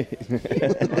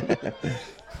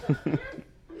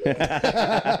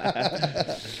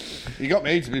 You got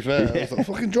me, to be fair. I was like,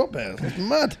 fucking drop bears. That's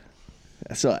mad.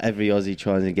 That's like every Aussie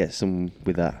trying to get some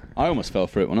with that. I almost fell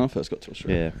for it when I first got to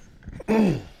Australia.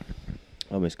 Yeah.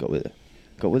 I almost got with it.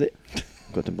 Got with it.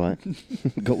 Got to buy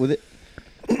it. Got with it.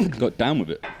 Got down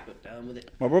with it. Got down with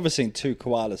it. My brother seen two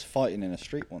koalas fighting in a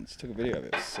street once. Took a video of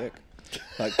it. It was sick.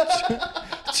 Like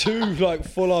two like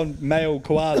full on male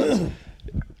koalas.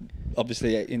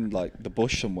 Obviously in like the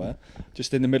bush somewhere,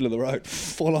 just in the middle of the road,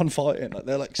 full on fighting. Like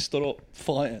they're like stood up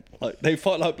fighting. Like they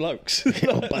fight like blokes.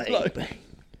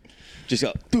 Just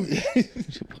got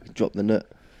drop the nut.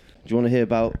 Do you want to hear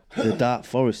about the dark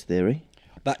forest theory?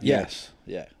 That Yes.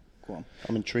 Yeah. Go on.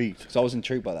 I'm intrigued. Because I was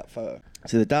intrigued by that photo.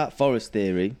 So the dark forest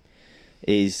theory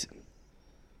is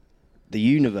the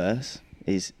universe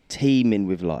is teeming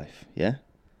with life, yeah?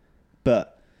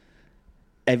 But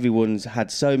everyone's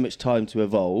had so much time to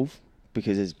evolve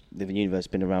because the universe has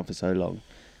been around for so long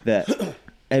that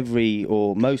every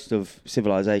or most of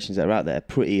civilizations that are out there are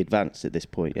pretty advanced at this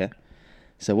point, yeah?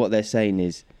 So what they're saying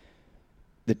is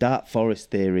the dark forest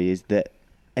theory is that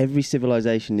every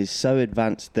civilization is so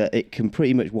advanced that it can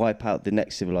pretty much wipe out the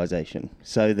next civilization.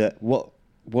 So that what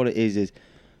it is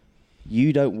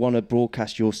you don't want to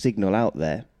broadcast your signal out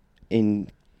there in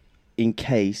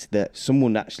case that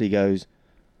someone actually goes,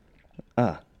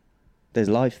 there's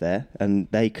life there, and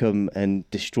they come and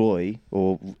destroy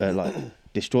or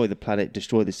destroy the planet,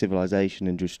 destroy the civilization,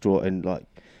 and destroy like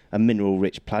a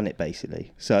mineral-rich planet,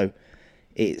 basically. So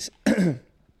it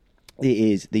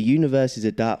is the universe is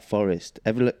a dark forest.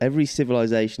 Every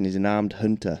civilization is an armed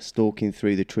hunter stalking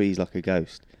through the trees like a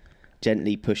ghost,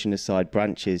 gently pushing aside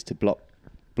branches to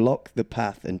block the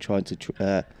path and trying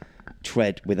to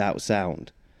tread without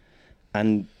sound.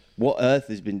 And what Earth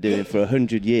has been doing for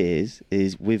 100 years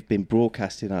is we've been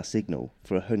broadcasting our signal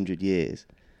for 100 years.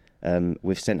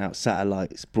 We've sent out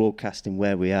satellites broadcasting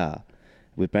where we are.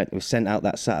 We've sent out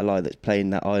that satellite that's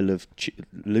playing that I Love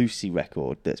Lucy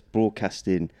record that's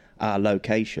broadcasting our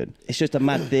location. It's just a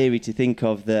mad theory to think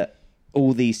of that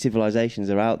all these civilizations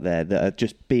are out there that are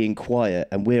just being quiet,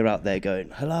 and we're out there going,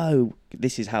 hello.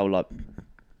 This is how like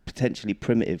potentially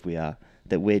primitive we are,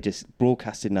 that we're just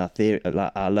broadcasting our theory,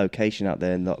 like our location out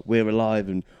there, and that we're alive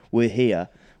and we're here.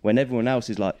 when everyone else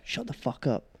is like, shut the fuck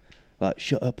up, like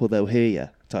shut up or they'll hear you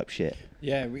type shit.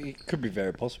 Yeah, it could be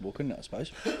very possible, couldn't it? I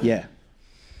suppose. Yeah.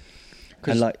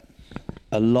 And like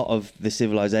a lot of the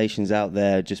civilizations out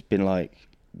there just been like,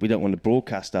 we don't want to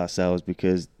broadcast ourselves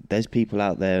because there's people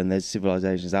out there and there's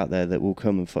civilizations out there that will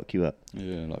come and fuck you up.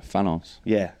 Yeah, like Thanos.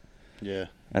 Yeah. Yeah.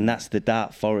 And that's the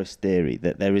dark forest theory,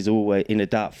 that there is always in a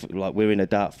like we're in a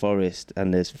dark forest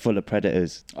and there's full of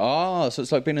predators. Ah, so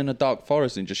it's like being in a dark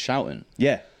forest and just shouting.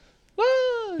 Yeah.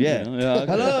 Ah, Yeah. okay.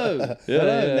 Hello. Yeah, Hello.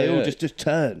 yeah, And they all yeah. just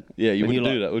turn. Yeah, you And wouldn't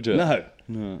you're do like, that, would you? No.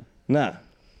 No. No.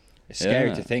 It's scary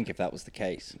Yeah. to think if that was the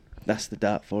case. That's the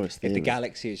dark forest If theory. the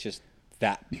galaxy is just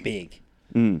that big,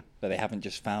 Mm. but they haven't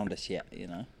just found us yet, you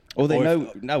know. Or they Or know.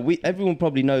 if- No, everyone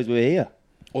probably knows we're here.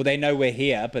 Or they know we're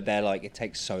here, but they're like, it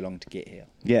takes so long to get here.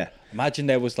 Yeah. Imagine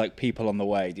there was like people on the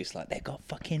way, just like they got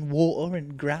fucking water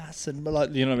and grass and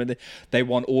like, you know what I mean? They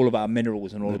want all of our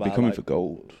minerals and all They'd of be our coming like, for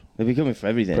gold, They'll be coming for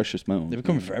everything. precious metal. They were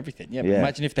coming for everything. Yeah. But Yeah.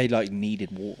 imagine if they like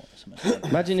needed water or something.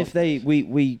 Imagine if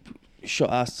we shot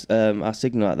our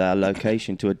signal at our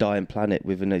location to a dying planet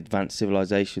with an advanced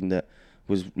civilization that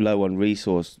was low on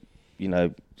resource, you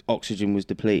know, oxygen was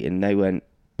depleting, and they went,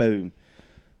 boom,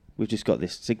 we've just got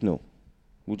this signal.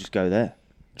 We'll just go there,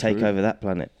 take True. over that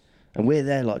planet. And we're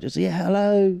there like, just, yeah,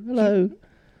 hello.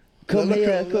 Come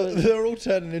here. Come. They're all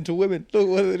turning into women. Look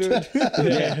what they're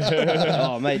doing.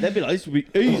 Oh, mate, they'd be like, this will be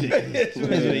easy. This will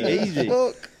be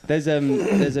easy. There's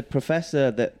a professor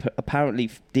that apparently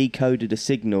decoded a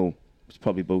signal. It's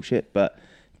probably bullshit, but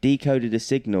decoded a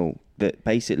signal that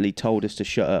basically told us to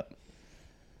shut up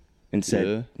and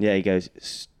said, yeah he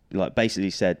goes, like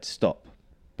basically said, stop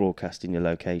broadcasting your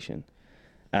location.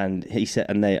 And he said,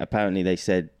 and they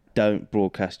said, don't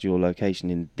broadcast your location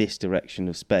in this direction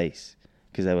of space,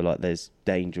 because they were like, there's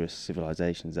dangerous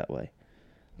civilizations that way.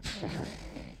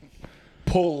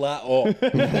 Pull that up.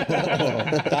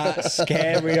 That's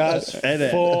scary as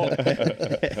fuck.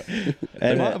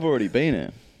 They might have already been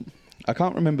here. I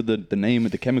can't remember the name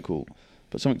of the chemical,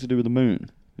 but something to do with the moon.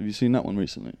 Have you seen that one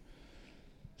recently?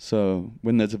 So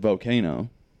when there's a volcano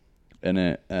and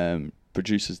it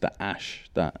produces the ash,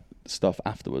 that stuff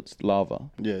afterwards, lava,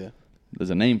 Yeah. there's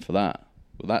a name for that.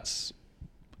 Well, that's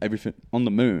everything on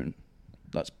the moon.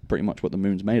 That's pretty much what the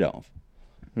moon's made out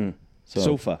of. So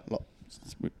Sulfur.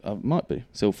 might be.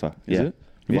 Sulfur. Is Yeah. it?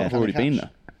 We might have Yeah. already been Cash.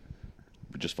 there.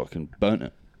 We just fucking burnt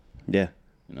it. Yeah.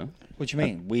 You know? What do you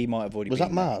mean? We might have already Was been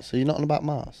that Mars? Are you not on about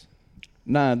Mars?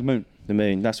 Nah, the moon. The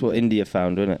moon. That's what India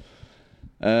found, wasn't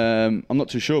it? I'm not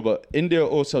too sure, but India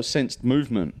also sensed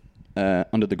movement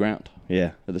under the ground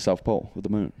Yeah. at the South Pole of the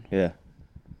moon. Yeah.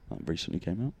 That recently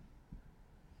came out.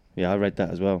 Yeah, I read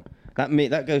that as well.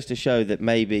 That goes to show that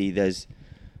maybe there's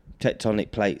tectonic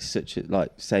plates such as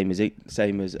like same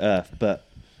as Earth, but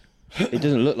it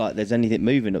doesn't look like there's anything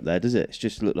moving up there, does it? It's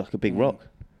just look like a big rock.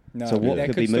 No, So what there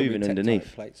could be still moving tectonic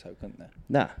underneath? Plates, though, couldn't there?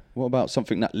 Nah, What about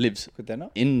something that lives Could there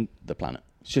not? in the planet?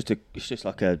 it's just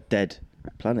like a dead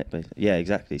planet, basically. Yeah,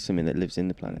 exactly. Something that lives in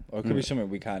the planet. Or it could be something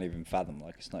we can't even fathom.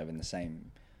 Like it's not even the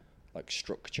same like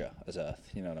structure as Earth.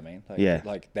 You know what I mean? Like, Yeah.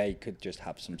 Like they could just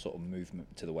have some sort of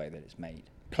movement to the way that it's made.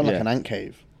 Kind of Yeah. like an ant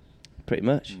cave. Pretty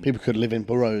much. People could live in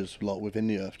burrows, like within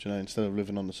the earth, you know, instead of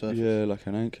living on the surface. Yeah, like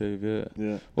an ant cave, yeah.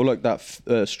 Yeah. Or like that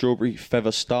strawberry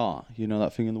feather star, you know,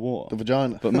 that thing in the water. The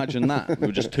vagina. But imagine that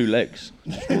with just two legs.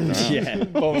 Yeah.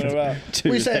 Bombing around. What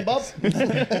are you saying, Bob?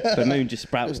 The moon just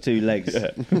sprouts two legs.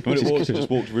 When it walks, it just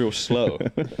walks real slow.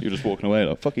 You're just walking away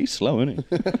like, fuck, he's slow, isn't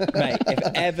he? Mate, if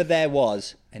ever there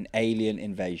was an alien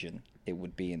invasion, it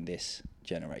would be in this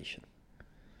generation.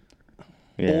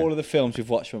 Yeah. All of the films we've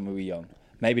watched when we were young.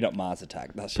 Maybe not Mars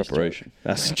Attack. That's just Preparation.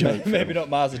 That's a joke. joke. Maybe not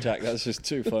Mars Attack. That's just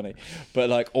too funny. But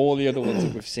like all the other ones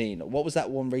that we've seen. What was that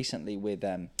one recently with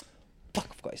fuck,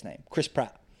 I forgot his name. Chris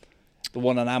Pratt. The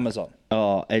one on Amazon.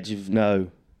 Oh, Edge of No.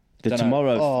 The Dunno.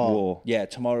 Tomorrow Oh. War. Yeah,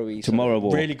 Tomorrow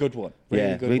War. Really good one. Really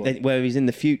Yeah, good one. where he's in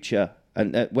the future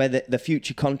and where the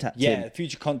future contacts Yeah, him.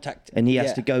 Future Contact. And he has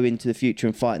yeah. to go into the future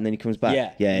and fight, and then he comes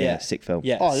back. Yeah. Sick film.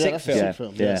 Yeah, Oh, yeah, sick that's a film. sick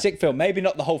film, yeah. Sick film. Maybe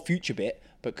not the whole future bit,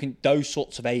 but those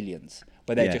sorts of aliens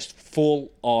where they're Yeah. just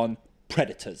full on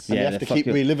predators. And you have they're to keep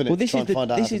fucking- reliving it Well, to this try is and the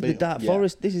find out this how to is the beat 'em. dark Yeah.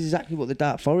 forest. This is exactly what the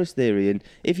dark forest theory. And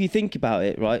if you think about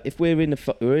it, right, if we're in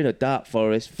a dark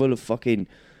forest full of fucking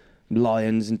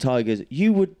lions and tigers,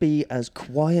 you would be as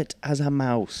quiet as a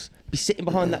mouse. Be sitting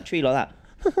behind that tree like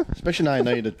that, Especially now you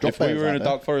know the drop If we bears were in out a there.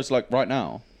 dark forest like right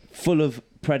now, full of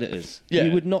predators. Yeah.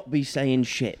 You would not be saying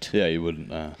shit. yeah, you wouldn't.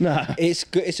 Nah. It's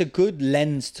good. It's a good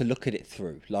lens to look at it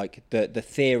through, like the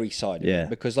theory side of Yeah. it.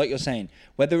 Because, like you're saying,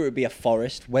 whether it would be a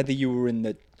forest, whether you were in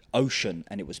the ocean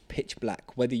and it was pitch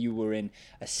black, whether you were in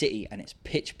a city and it's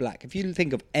pitch black, if you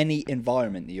think of any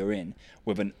environment that you're in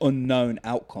with an unknown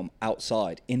outcome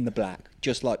outside in the black,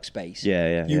 just like space,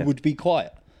 you would be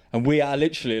quiet. And we are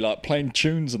literally like playing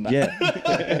tunes and that.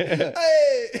 Yeah.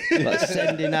 Like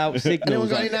sending out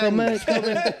signals. Like,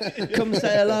 come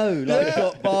say hello. Like,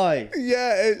 drop by.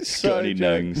 Yeah, it's so Got any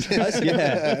knowns?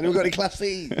 And we've got any Class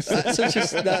C's. That's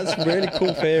a really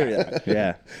cool theory. That.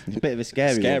 Yeah. It's a bit of a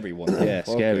scary one. Yeah,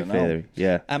 scary theory.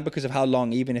 Yeah. And because of how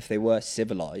long, even if they were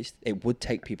civilized, it would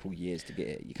take people years to get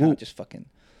it. You can't just fucking...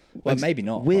 Well, maybe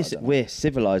not. We're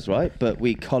civilized, right? But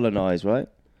we colonize, right?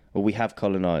 Or we have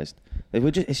colonized.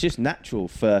 It's just natural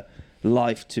for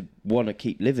life to want to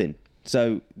keep living.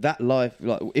 So that life,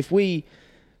 like if we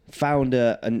found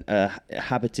a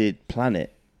habited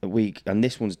planet, and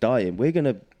this one's dying,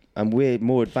 we're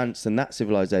more advanced than that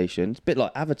civilization. It's a bit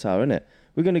like Avatar, isn't it?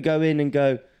 We're gonna go in and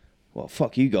go, well,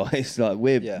 fuck you guys. Like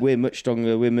we're much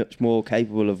stronger. We're much more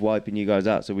capable of wiping you guys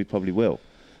out. So we probably will.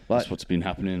 That's what's been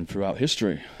happening throughout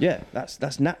history. Yeah,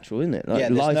 that's natural, isn't it?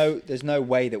 Like there's no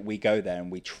way that we go there and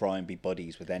we try and be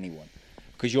buddies with anyone,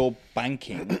 because you're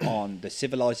banking on the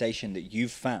civilization that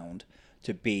you've found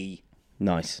to be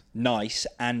nice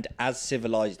and as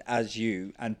civilized as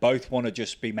you, and both want to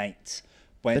just be mates.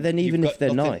 But then even if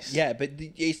they're nice, yeah, but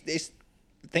it's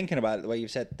thinking about it the way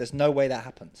you've said, there's no way that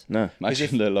happens. No.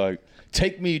 Imagine they're like,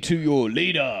 take me to your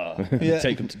leader.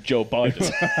 Take him to Joe Biden.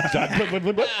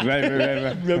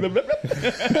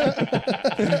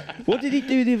 What did he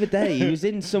do the other day? He was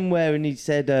in somewhere and he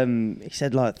said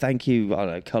like, thank you, I don't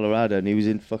know, Colorado, and he was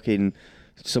in fucking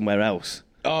somewhere else.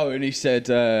 Oh, and he said,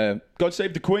 God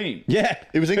save the Queen. Yeah.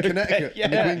 He was in Connecticut.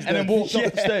 And then walked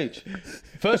off the stage.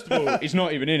 First of all, he's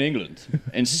not even in England.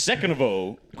 And second of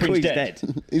all, the Queen's dead.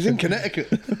 He's in Connecticut.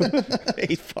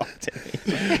 He's fucked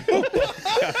it.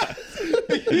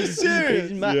 Are you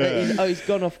serious? He's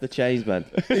gone off the chains, man.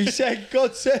 He said,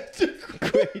 God save the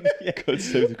Queen. God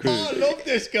save the Queen. Oh, I love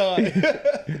this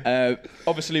guy.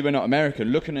 Obviously, we're not American.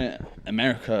 Looking at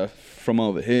America from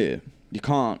over here, you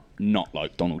can't not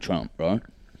like Donald Trump, right?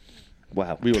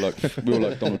 Wow. We were like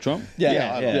Donald Trump.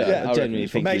 Yeah. I genuinely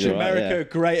think Make he's all right, America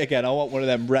great again. I want one of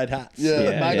them red hats.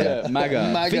 MAGA.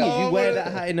 MAGA. Thing is, you wear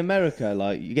that hat in America,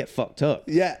 like you get fucked up.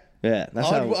 Yeah. Yeah, that's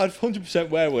how. I'd 100%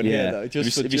 wear one here, though.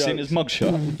 Just have you seen his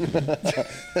mugshot?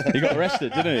 He got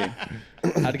arrested, didn't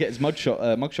he? Had to get his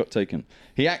mugshot taken.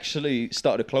 He actually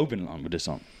started a clothing line with this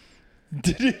on.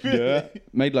 Did he really? Yeah.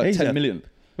 Made like 10 million.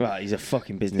 Right, he's a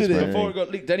fucking businessman. Before it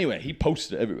got leaked anyway, he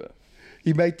posted it everywhere.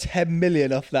 He made 10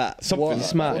 million off that. Something He's a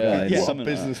smart guy. Yeah, What a something like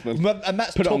businessman. And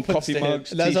that's Put it on tuppence coffee to him. mugs,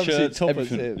 That's obviously t-shirts, tuppence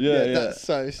to everything. him. Yeah. That's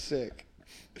so sick.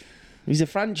 He's a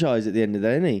franchise at the end of the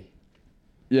day, isn't he?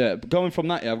 Yeah, but going from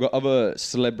that, I've got other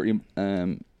celebrity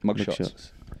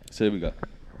mugshots. So here we go.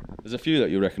 There's a few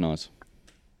that you'll recognise.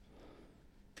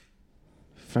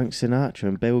 Frank Sinatra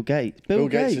and Bill Gates. Bill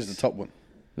Gates is the top one.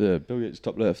 Yeah, Bill Gates,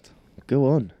 top left. Go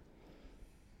on.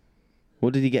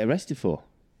 What did he get arrested for?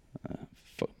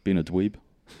 Fuck, being a dweeb.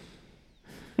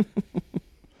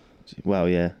 Well,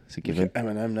 yeah, it's a given.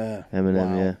 Eminem there. Eminem,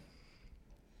 Wow. yeah.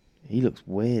 He looks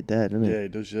weird there, doesn't he? Yeah, he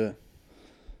does, yeah.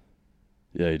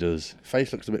 Yeah, he does.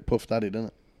 Face looks a bit puff daddy,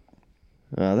 doesn't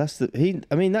it?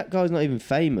 I mean, that guy's not even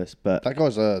famous, but That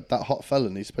guy's that hot fella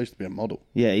and he's supposed to be a model.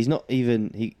 yeah, he's not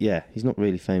even. He's not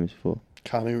really famous for.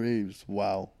 Keanu Reeves,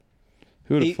 wow.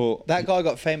 Who would have thought? That guy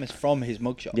got famous from his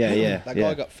mugshot. Yeah. That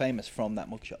guy got famous from that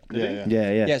mugshot. Yeah.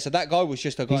 Yeah. Yeah, so that guy was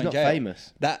just a guy He's in not jail.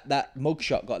 famous. That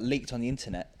mugshot got leaked on the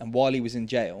internet, and while he was in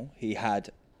jail, he had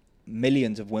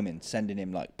millions of women sending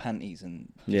him like panties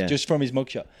and just from his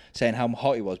mugshot, saying how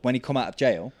hot he was. When he come out of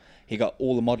jail, he got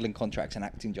all the modelling contracts and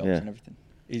acting jobs and everything.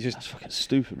 He's just That's fucking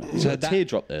stupid, man. So So that-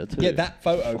 teardrop there too. yeah. That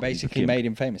photo basically gimp. made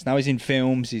him famous. Now he's in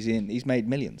films. He's made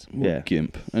millions. What a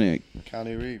gimp. Anyway,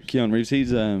 Keanu Reeves. Keanu Reeves,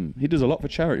 he does a lot for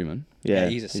charity, man. Yeah,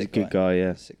 he's a sick good guy.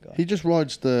 Yeah. Sick guy. He just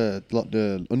rides the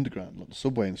underground, like the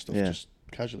subway and stuff, Yeah. just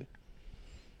casually.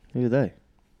 Who are they?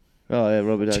 Oh yeah,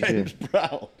 Robert Downey James Jr.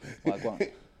 Brown. Like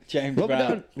what? James Robert,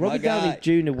 Brown. Robert Downey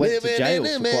Jr. went to jail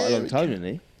for quite a long time, didn't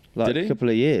he? Like Did he? a couple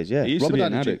of years. Yeah. He used to be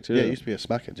an addict, Yeah, he used to be a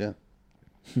smackhead,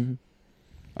 yeah.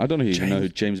 I don't even know who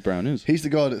James Brown is. He's the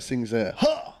guy that sings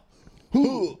Ha!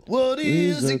 Who? What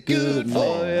is it good for?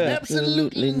 Oh, yeah.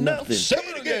 Absolutely nothing. Say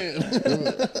it again.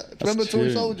 Remember Toy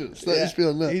true. Soldiers? That used to be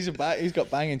on that. He's got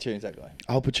banging tunes. That guy.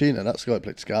 Al Pacino, that's the guy who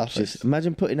played Scarface. Just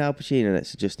imagine putting Al Pacino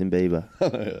next to Justin Bieber,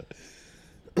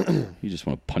 You just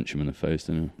want to punch him in the face,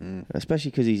 don't you?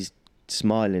 especially because he's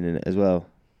smiling in it as well.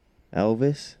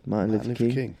 Elvis, Martin Luther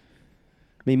King.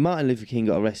 I mean, Martin Luther King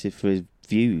got arrested for his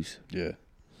views. Yeah.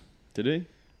 Did he?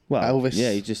 Well, Elvis.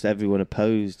 yeah, he just everyone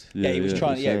opposed. Yeah, he was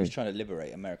trying. Yeah, he was Insane. trying to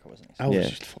liberate America, wasn't he? Elvis Yeah.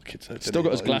 used to fucking so Still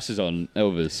got his glasses on,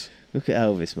 Elvis. Look at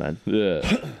Elvis, man.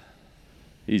 Yeah.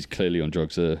 He's clearly on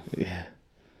drugs there. Yeah.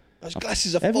 Those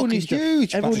glasses are Everyone fucking used to,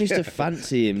 huge. everyone man. used to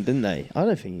fancy him, didn't they? I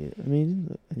don't think. I mean, he didn't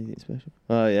look anything special.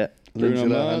 Oh yeah, Bruno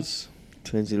Lindsay Lohan. Mars.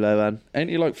 Lindsay Lohan. Ain't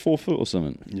he like 4 foot or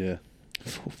something? Yeah.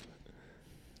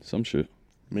 Some shit.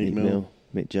 Meek Meek Mill. Mill.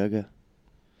 Mick Jagger.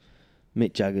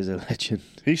 Mick Jagger's a legend.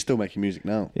 He's still making music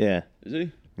now. Yeah. Is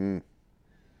he? Mm.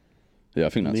 Yeah, I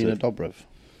think that's Nina it. Dobrev.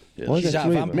 Yeah. Why is She's that out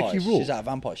of three of them? Vampire. Mickey Rourke. She's out of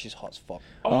Vampire. She's hot as fuck.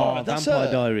 Oh, that's Vampire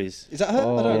her. Diaries. Is that her? I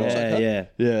don't know. Looks like Yeah, her. yeah.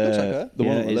 Yeah. Looks like her. The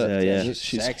one Yeah, on the it is left. her, yeah.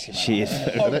 She's sexy, man. She is.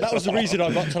 Oh, that was the reason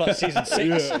I got to like season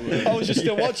 6. I was just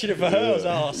still watching it for her. I was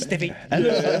like, oh, Stevie.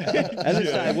 Ella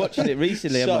started watching it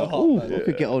recently. So I'm like, hot, oh, man. I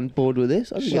could get on board with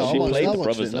this. I could She get on She board with played I'll the watch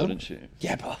brothers it though, now. didn't she?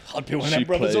 Yeah, but I'd be one of She them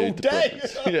brothers all played the day.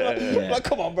 Yeah. Like,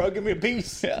 come on, bro, give me a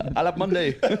piece. Yeah. I'll have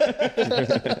Monday.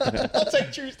 I'll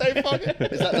take Tuesday, fuck it.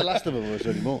 Is that the last of them or is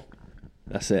there any more?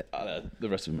 That's it. The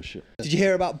rest of them are shit. Did you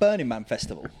hear about Burning Man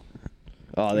Festival?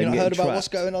 Oh, You they're not heard getting about what's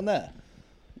trapped. going on there?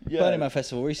 Burning Man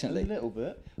Festival recently. little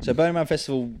bit. So Burning Man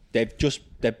Festival, they've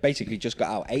basically just got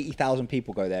out. 80,000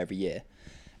 people go there every year,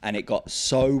 and it got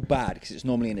so bad because it's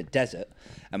normally in a desert.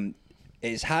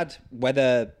 It's had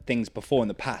weather things before in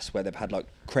the past where they've had like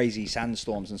crazy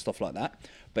sandstorms and stuff like that.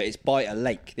 But it's by a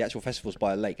lake. The actual festival's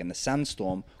by a lake, and the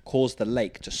sandstorm caused the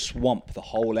lake to swamp the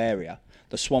whole area.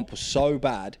 The swamp was so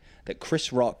bad that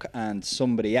Chris Rock and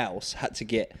somebody else had to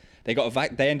get. They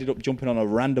ended up jumping on a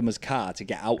randomer's car to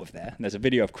get out of there. And there's a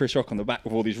video of Chris Rock on the back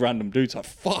with all these random dudes. Like,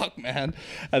 fuck, man.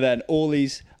 And then all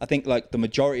these, I think like the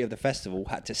majority of the festival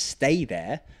had to stay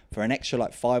there for an extra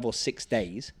like 5 or 6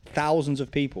 days. Thousands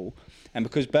of people. And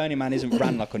because Burning Man isn't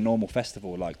ran like a normal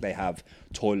festival, like they have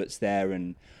toilets there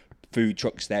and food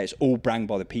trucks there. It's all rang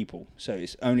by the people. So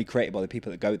it's only created by the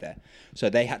people that go there. So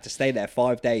they had to stay there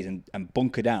 5 days and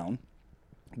bunker down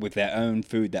with their own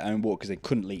food, their own water, because they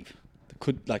couldn't leave.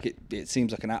 It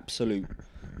seems like an absolute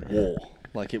war.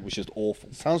 Like it was just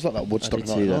awful. Sounds like that Woodstock I did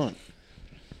see that. 99.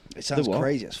 It sounds The what?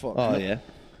 crazy as fuck. Oh yeah.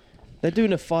 They're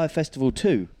doing a fire festival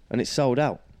too, and it's sold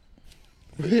out.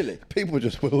 Really? People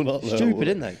just will not know. Stupid,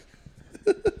 isn't they?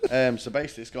 So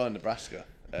basically, this guy in Nebraska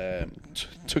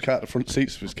took out the front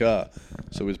seats of his car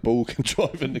so his bull can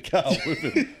drive in the car with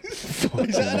him. Is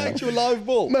that an actual live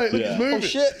bull? Mate, look, Yeah. he's moving. Oh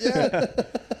shit, yeah.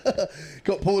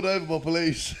 Got pulled over by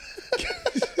police.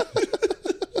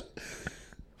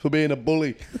 For being a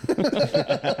bully.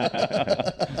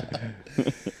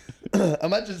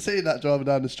 Imagine seeing that driving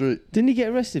down the street. Didn't he get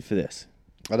arrested for this?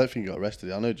 I don't think he got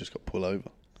arrested. I know he just got pulled over.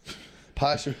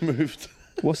 Parts removed.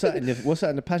 What's that in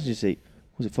the passenger seat?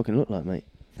 What does it fucking look like, mate?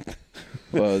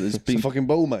 Well, there's It's a been fucking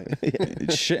bull, mate.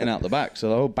 it's shitting out the back, so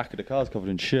the whole back of the car's covered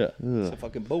in shit. It's a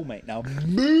fucking bull, mate. Now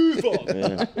move on.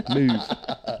 Yeah. Move.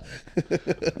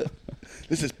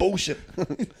 This is bullshit. Do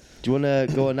you want to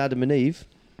go on Adam and Eve?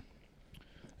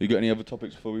 You got any other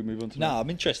topics before we move on to No, I'm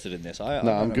interested in this. I No,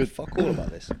 don't I'm know good. Fuck all about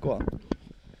this. Go on.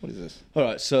 What is this? All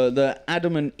right, so the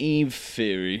Adam and Eve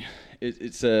theory,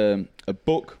 it's a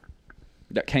book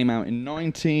that came out in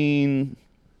Let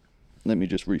me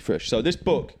just refresh. So this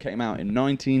book came out in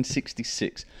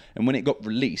 1966, and when it got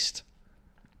released,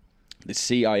 the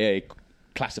CIA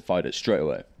classified it straight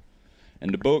away.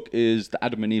 And the book is the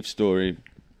Adam and Eve story,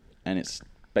 and it's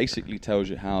basically tells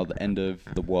you how the end of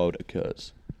the world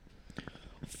occurs. I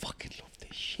fucking love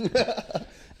this shit.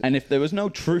 And if there was no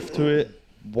truth to it,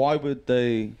 why would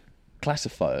they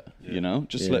classify it? You know,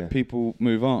 just Yeah. let people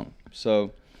move on.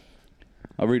 So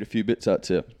I'll read a few bits out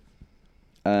to you.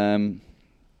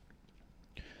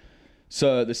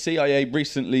 So the CIA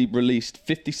recently released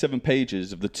 57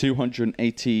 pages of the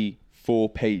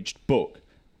 284-page book,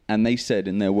 and they said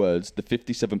in their words, the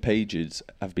 57 pages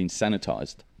have been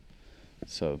sanitized.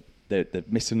 So they're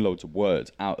missing loads of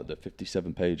words out of the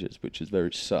 57 pages, which is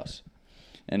very sus.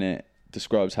 And it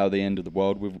describes how the end of the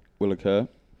world will occur.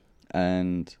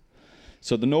 And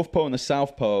so the North Pole and the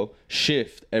South Pole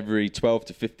shift every 12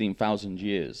 to 15,000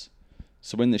 years.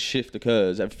 So when this shift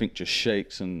occurs, everything just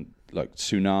shakes, and like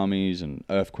tsunamis and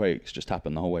earthquakes just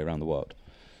happen the whole way around the world.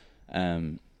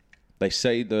 They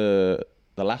say the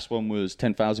last one was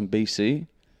 10,000 BC,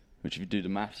 which if you do the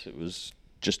maths, it was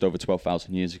just over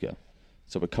 12,000 years ago.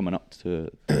 So we're coming up to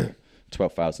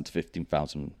 12,000 to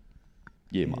 15,000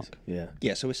 year mark. Yeah.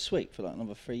 Yeah, so we're sweet for like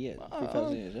another 3 years.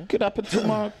 3,000 years, yeah? Could happen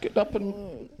tomorrow, could happen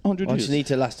 100 I years. just need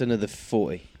to last another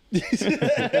 40. 40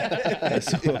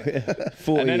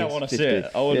 and then I want to see it.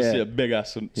 I want to see a big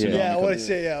ass tsunami. Yeah, I come. want to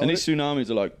see it. Yeah, And these tsunamis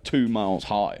are like 2 miles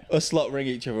high. us lot ring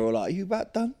each other all like, are you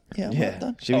about done? Yeah, I'm Yeah. about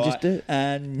done. Should we All just do it?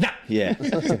 And nah. Yeah.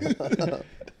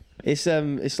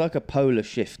 It's like a polar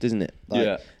shift, isn't it?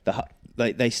 Like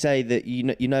like they say that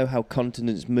you know how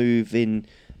continents move in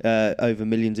over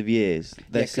millions of years.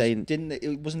 They're saying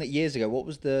wasn't it years ago? What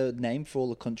was the name for all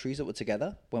the countries that were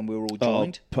together when we were all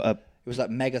joined? It was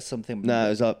like mega something. No, it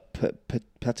was like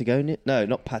Patagonia. No,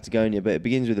 not Patagonia, but it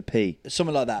begins with a P.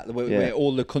 Something like that, where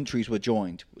all the countries were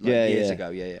joined years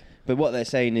ago. Yeah. But what they're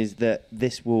saying is that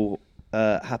this will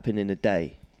happen in a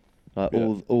day. Like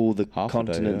all the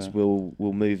continents will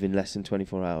move in less than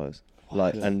 24 hours.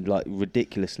 And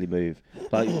ridiculously move.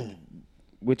 Like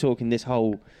we're talking this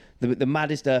whole the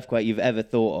maddest earthquake you've ever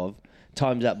thought of.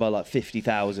 Times that by like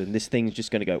 50,000. This thing's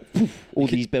just going to go. All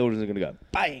these buildings are going to go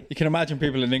bang. You can imagine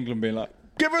people in England being like,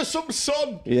 "Give us some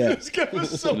sun. Yeah, just give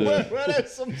us somewhere where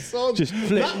there's some sun. Just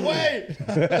flip that way."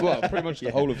 Well, pretty much the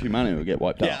whole of humanity would get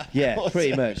wiped out. Yeah,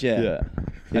 pretty much. Yeah.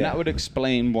 And that would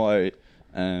explain why,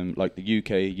 like the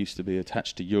UK used to be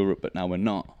attached to Europe, but now we're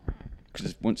not.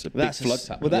 Because once the big floods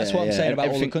happen. Well, that's what I'm saying about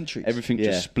all the countries. Everything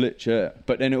just split. Yeah,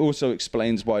 but then it also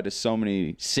explains why there's so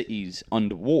many cities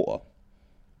underwater.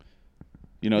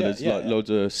 You know, there's loads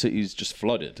of cities just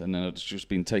flooded and then it's just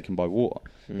been taken by water.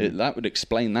 That would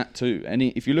explain that too.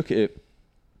 If you look at it,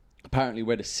 apparently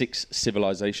we're the 6th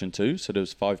civilization too, so there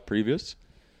was 5 previous.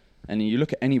 And you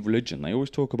look at any religion, they always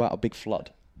talk about a big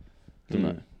flood.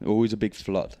 Don't they? Always a big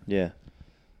flood. Yeah.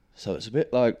 So it's a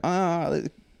bit like,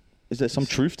 is there some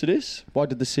truth to this? Why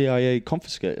did the CIA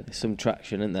confiscate it? There's some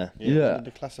traction, isn't there? Yeah.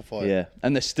 Declassify it. Yeah.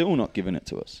 And they're still not giving it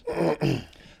to us.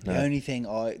 The only thing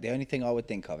I would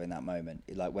think of in that moment,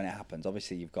 like when it happens,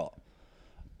 obviously you've got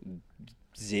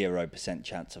 0%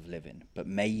 chance of living, but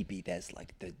maybe there's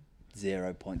like the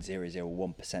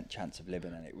 0.001% chance of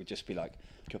living, and it would just be like,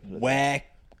 where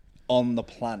on the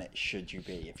planet should you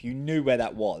be? If you knew where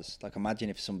that was, like imagine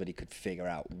if somebody could figure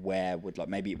out where would, like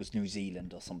maybe it was New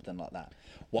Zealand or something like that.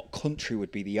 What country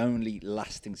would be the only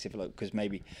lasting civilization? Because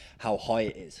maybe how high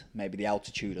it is, maybe the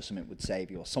altitude or something would save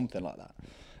you or something like that.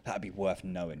 That'd be worth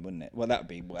knowing, wouldn't it? Well, that'd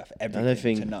be worth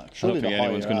everything to know. I don't think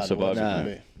anyone's going to survive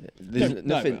it. There's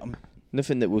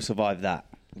nothing that will survive that.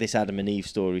 This Adam and Eve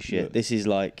story shit. Yeah. This is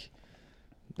like,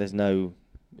 it's going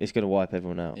to wipe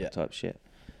everyone out type shit.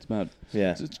 It's mad.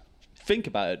 Yeah. Think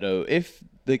about it though. If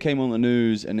they came on the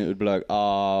news and it would be like,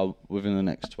 within the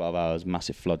next 12 hours,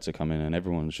 massive floods are coming and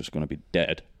everyone's just going to be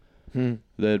dead,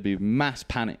 there'd be mass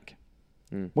panic.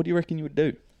 What do you reckon you would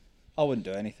do? I wouldn't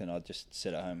do anything. I'd just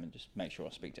sit at home and just make sure I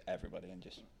speak to everybody and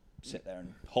just sit there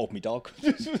and hold me dog.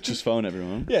 Just phone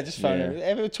everyone. Yeah, just phone everyone.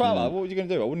 Every 12 hours, what were you going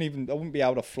to do? I wouldn't be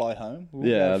able to fly home. No,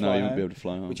 you wouldn't be able to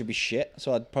fly home. Which would be shit.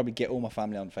 So I'd probably get all my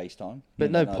family on FaceTime.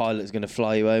 But no pilot's going to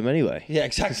fly you home anyway. Yeah,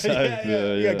 exactly. So,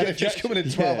 It's just coming in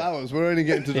 12 hours. We're only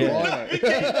getting to Dubai.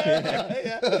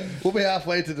 We'll be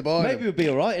halfway to Dubai. Maybe we'll be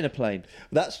all right in a plane.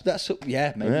 Maybe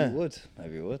we would.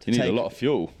 Maybe we would. You need a lot of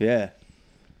fuel. Yeah.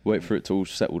 Wait for it to all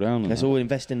settle down. Let's all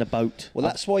invest in a boat. Well,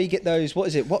 that's why you get those. What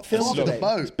is it? What films are they?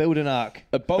 Boat. Build an ark.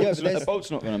 A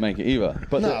boat's not going to make it either.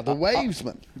 But the waves,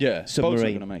 man. Yeah, submarine. Boats not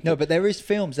going to make it. No, but there is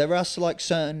films. There are like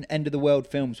certain end of the world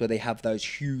films where they have those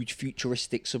huge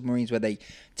futuristic submarines where they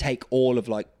take all of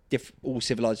like all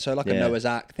civilized. So like a Noah's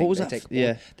Ark thing. What was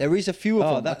that? There is a few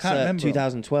of them. That's I can't remember.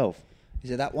 2012.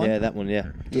 Is it that one? Yeah, that one. Yeah.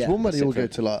 There's one where they all go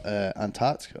to like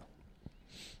Antarctica.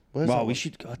 Well, we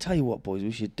should. I'll tell you what, boys.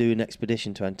 We should do an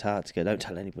expedition to Antarctica. Don't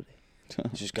tell anybody.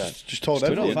 Just go. Just told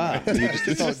everyone. We're not far.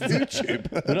 It's on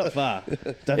YouTube. We're not far.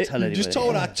 Don't tell anybody. Just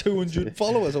told our 200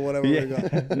 followers or whatever we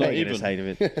got. Not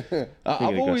even.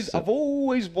 I've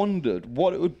always wondered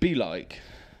what it would be like,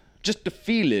 just the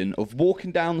feeling of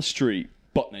walking down the street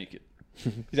butt naked.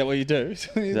 Is that what you do? Is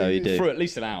that what you do? For at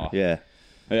least an hour. Yeah.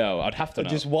 Yeah, I'd have to know.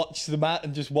 Just watch the mat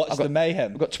and just watch the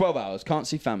mayhem. I've got 12 hours, can't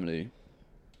see family.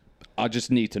 I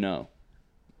just need to know.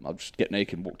 I'll just get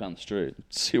naked and walk down the street,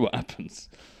 see what happens.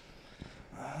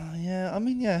 I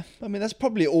mean, that's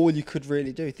probably all you could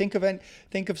really do. Think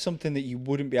of something that you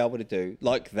wouldn't be able to do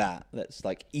like that. That's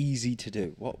like easy to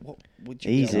do. What would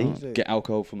you Easy? be able to do? Get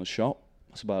alcohol from the shop.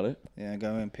 That's about it. Yeah,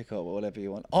 go and pick up whatever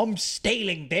you want. I'm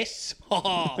stealing this.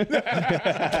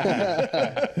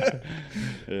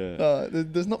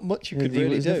 There's not much you could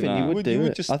really do. You would do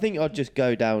it. just I think I'd just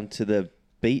go down to the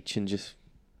beach and just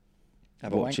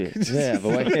have a watch wank. it. Yeah, have a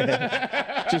wank.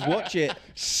 Just watch it.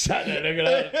 Sat there looking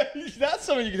at it. That's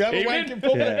something you can do. Have a wank in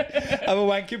public. Have a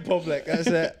wank in public. That's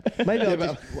it. Maybe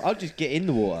I'll just get in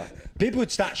the water. People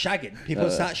would start shagging.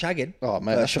 Oh,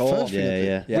 mate, that's the first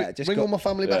thing. Yeah. Bring all my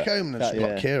family back home and just be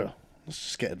like, Yeah. Kira, let's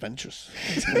just get adventurous.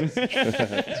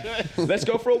 Let's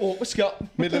go for a walk with Scott.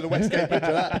 Middle of the Westgate Bridge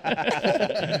of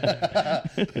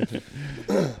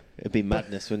that. It'd be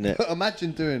madness, wouldn't it?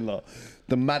 Imagine doing like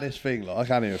the maddest thing. Like I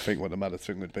can't even think what the maddest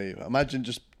thing would be. Imagine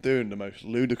just doing the most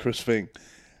ludicrous thing,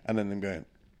 and then them going,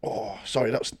 "Oh,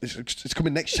 sorry, it's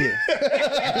coming next year."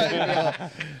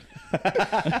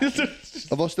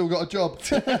 Have I still got a job?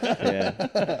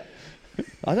 Yeah.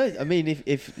 I mean,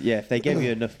 if they gave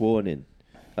you enough warning,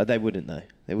 they wouldn't though.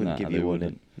 They wouldn't give you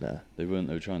warning. No, They wouldn't.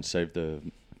 They would try and save the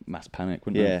mass panic,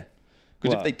 wouldn't they? Yeah.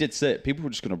 Because Well- if they did say it, people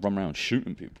were just going to run around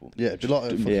shooting people. Yeah, do you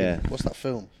like Yeah. what's that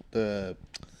film?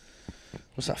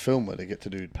 What's that film where they get to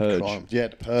do Purge. crimes? Yeah,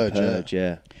 the Purge. Purge,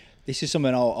 yeah. This is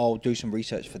something I'll do some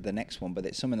research for the next one, but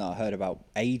it's something that I heard about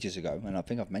ages ago, and I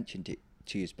think I've mentioned it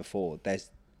to you before.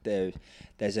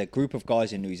 There's a group of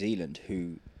guys in New Zealand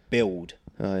who build,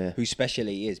 Oh, yeah. whose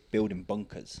specialty is building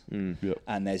bunkers, Yep.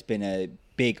 and there's been a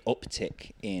big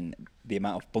uptick in the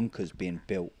amount of bunkers being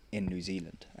built in New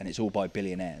Zealand, and it's all by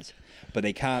billionaires. But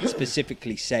they can't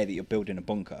specifically say that you're building a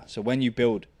bunker. So when you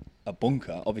build a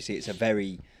bunker, obviously it's a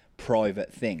very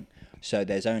private thing. So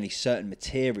there's only certain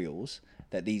materials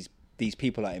that these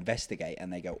people that investigate,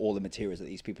 and they go, all the materials that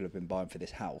these people have been buying for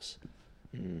this house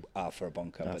are for a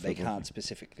bunker, but they can't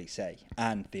specifically say.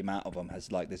 And the amount of them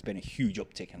there's been a huge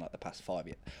uptick in like the past 5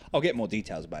 years. I'll get more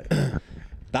details about it.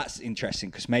 That's interesting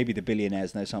because maybe the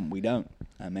billionaires know something we don't,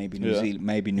 and maybe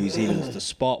New Zealand's the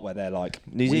spot where they're like,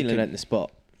 New Zealand ain't the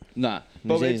spot. Nah,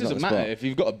 but it Zealand's not doesn't the matter spot. if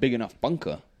you've got a big enough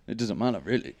bunker. It doesn't matter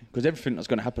really, because everything that's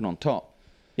going to happen on top.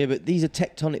 Yeah, but these are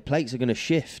tectonic plates are going to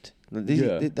shift.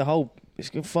 The whole it's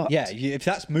going to fuck. yeah, if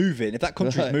that's moving, if that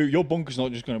country's Right. moving, your bunker's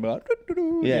not just going to be like,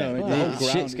 Yeah. you know, Well, the whole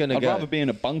shit's ground- gonna I'd go. rather be in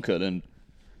a bunker than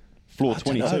floor I don't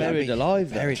 22. know, that'd Buried be alive,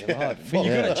 though. Buried alive. But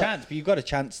you've got a chance. But you've got a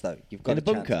chance, though. You've got In a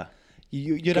chance. bunker?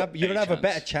 You'd Got have a a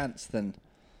better chance. chance than.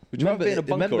 Would you rather be in a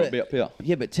bunker or be up here?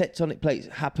 Yeah, but tectonic plates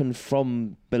happen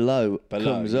from below,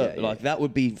 comes up. yeah. Like, that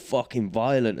would be fucking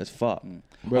violent as fuck.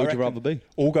 Where I would you reckon rather be?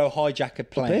 All go hijack a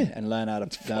plane here. and learn how to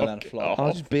fly.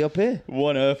 I'll just be up here.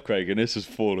 One earthquake and this is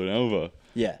falling over.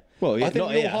 Yeah. Well, yeah, I think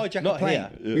not we here. all hijack Not a plane.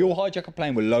 here. We all hijack a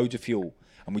plane with loads of fuel.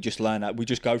 And we just learn that. We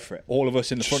just go for it. All of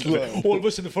us in the front of it. All of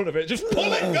us in the front of it. Just pull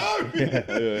it, go.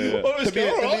 All of us There'll be, go,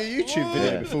 all there'll right. be a YouTube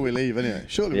video before we leave, anyway.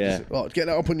 Surely, Yeah. get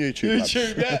that up on YouTube. lads.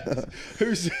 YouTube, yeah.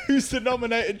 Who's the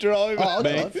nominated driver? Oh, I'll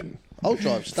Mate. drive. I'll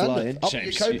drive. Flying. Standard. I'll be your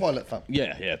James, co-pilot, fam.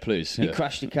 Yeah, please. You Yeah.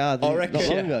 crashed your car I not reckon.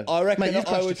 long ago. I reckon. Mate, you've I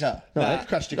crashed would. your car. No, You've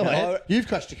crashed your no, car. I- You've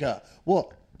crashed your car.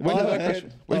 What? When did I reckon-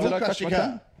 crash? When You've did I crashed crash my your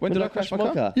car? When did I crash my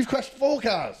car? You've crashed 4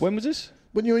 cars. When was this?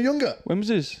 When you were younger. When was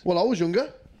this? Well, I was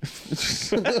younger.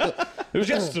 It was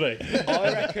yesterday.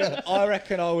 I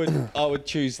reckon I would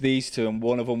choose these two, and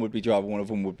one of them would be driver, one of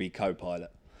them would be co-pilot.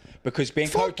 Because being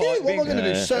Fuck you. co-pilot, What am I going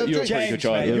to do? Serve You're a drinks? pretty good James,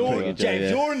 driver. mate, You're a you're, pretty good James, driver,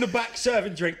 yeah. you're in the back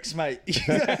serving drinks, mate.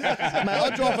 Mate, I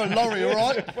drive a lorry, all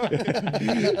right?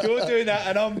 You're doing that,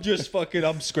 and I'm just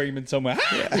I'm screaming somewhere.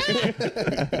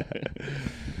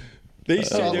 These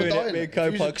two we're doing dying. it, being If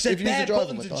co-pilot. you're- Because if there's you're the bare driver,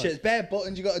 buttons we're and dying. shit. It's bare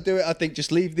buttons. You got to do it. I think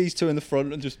just leave these two in the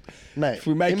front and just. Mate, If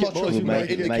we make in it, my boys, truck, we we've make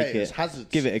got it. indicators, hazards,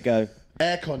 Give it a go.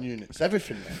 aircon units,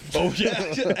 everything, man. Oh yeah,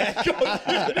 he's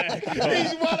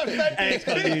well offended.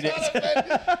 Aircon He's units. well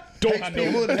offended.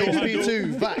 HP1,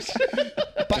 HP2, vac,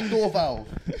 backdoor valve,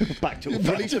 Backdoor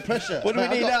release of pressure. What do we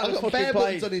Mate, need I've out got, of I've the got bare fucking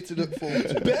buttons I plane? need to look forward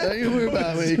to. Don't you worry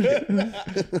about me.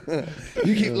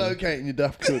 You keep locating your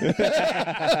daft cunt.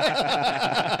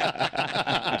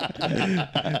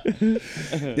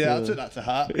 Yeah, I took that to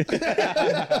heart.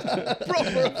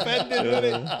 Proper offended,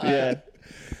 wasn't Yeah.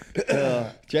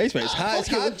 James, mate, it's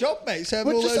hard job, mate. Serving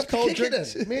We'll all just those have to cold kick it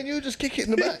drinks. then. Me and you just kick it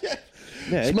in the back.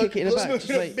 Yeah, Smoke- kick it in the back. smoke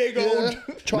Just a make, big old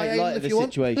make triangle light of if the you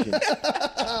want. situation.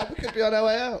 We could be on our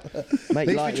way out. Make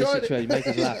Least light we of the tried it. situation. Make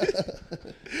us laugh.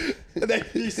 And then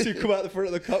these two come out the front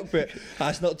of the cockpit.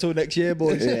 That's not till next year,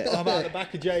 boys. Yeah. I'm out the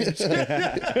back of James.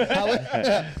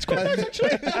 It's quite nice,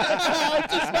 actually. I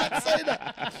was just about to say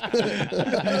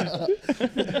that.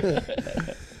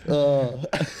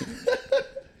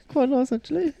 Quite nice,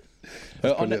 actually.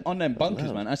 On them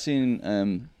bunkers, man. I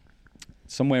seen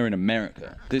somewhere in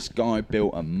America, this guy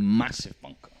built a massive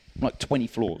bunker, like 20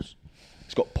 floors.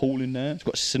 It's got a pool in there. It's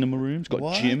got a cinema room. It's got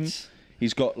What? a gym.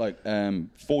 He's got like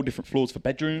 4 different floors for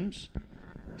bedrooms.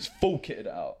 It's full kitted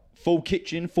out. Full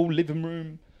kitchen, full living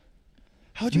room.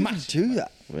 How do you even do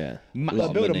that? Yeah.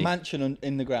 Massive Build a money. mansion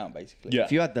in the ground, basically. Yeah.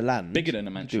 If you had the land, Bigger than a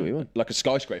do what you mansion. want. Like a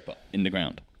skyscraper in the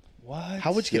ground. What?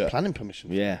 How would you get Yeah. planning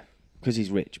permission? Yeah, because he's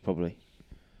rich, probably.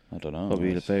 I don't know.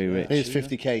 Probably very rich. Here's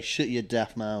 50k. Shut your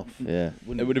daft mouth. Yeah. It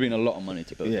would have been a lot of money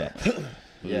to build Yeah. that.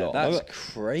 Yeah, Lot. that's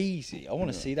crazy. I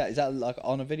want to see that. Is that like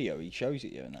on a video? He shows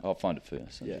it you and that. I'll find it for you.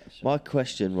 So. Yeah. My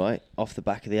question, right, off the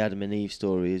back of the Adam and Eve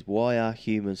story, is why are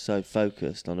humans so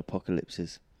focused on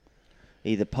apocalypses?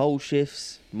 either pole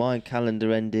shifts, Mayan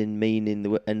calendar ending, meaning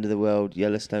the end of the world,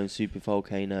 Yellowstone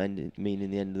supervolcano ending,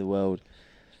 meaning the end of the world.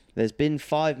 There's been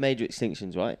 5 major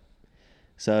extinctions, right?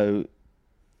 So,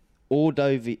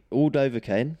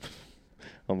 Ordovician,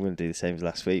 I'm going to do the same as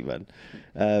last week, man.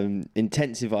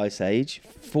 Intensive ice age,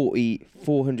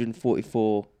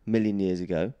 444 million years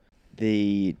ago.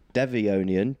 The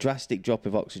Devonian, drastic drop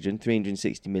of oxygen,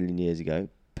 360 million years ago.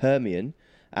 Permian,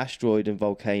 asteroid and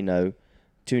volcano,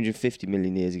 250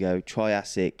 million years ago.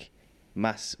 Triassic,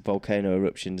 mass volcano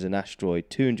eruptions and asteroid,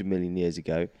 200 million years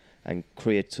ago. And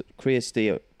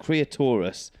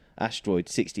Creatorus asteroid,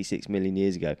 66 million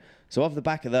years ago. So off the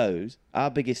back of those,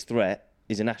 our biggest threat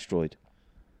is an asteroid.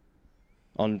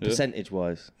 On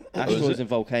percentage-wise, asteroids and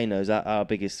volcanoes are our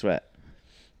biggest threat,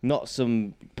 not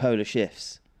some polar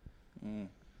shifts.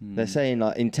 They're saying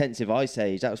like intensive ice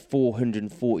age, that was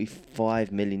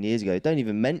 445 million years ago. Don't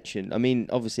even mention, I mean,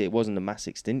 obviously it wasn't a mass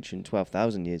extinction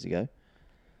 12,000 years ago.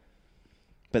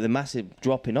 But the massive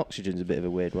drop in oxygen is a bit of a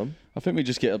weird one. I think we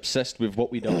just get obsessed with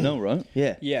what we don't know, right?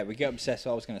 Yeah. Yeah, we get obsessed.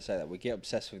 I was going to say that. We get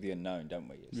obsessed with the unknown, don't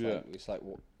we? It's like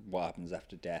what happens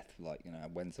after death? Like, you know,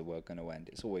 when's the world going to end?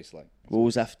 It's always like... We're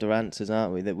always after answers,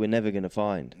 aren't we, that we're never going to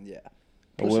find. Yeah.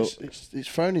 Plus it's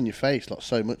thrown in your face like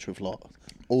so much with like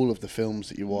all of the films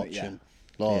that you're watching.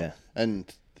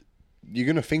 And you're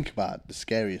going to think about the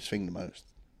scariest thing the most,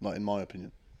 like in my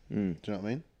opinion. Do you know what I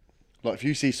mean? Like, if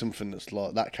you see something that's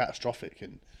like that catastrophic,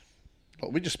 and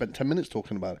like we just spent 10 minutes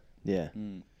talking about it. Yeah.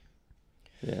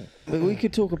 Yeah. But we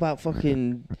could talk about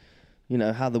fucking, you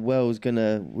know, how the world's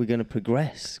we're gonna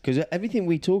progress. Because everything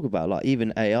we talk about, like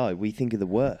even AI, we think of the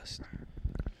worst.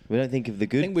 We don't think of the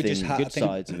good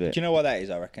sides of it. Do you know what that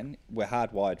is, I reckon? We're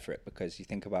hardwired for it, because you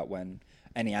think about when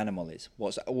any animal is.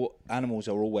 Animals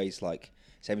are always like,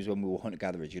 same as when we were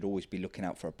hunter-gatherers, you'd always be looking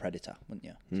out for a predator, wouldn't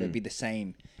you? So it'd be the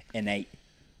same innate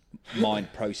mind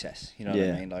process, you know what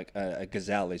I mean? Like a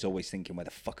gazelle is always thinking, where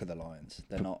the fuck are the lions?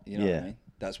 They're not, you know what I mean?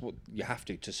 That's what you have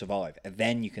to survive, and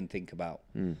then you can think about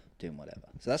doing whatever.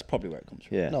 So that's probably where it comes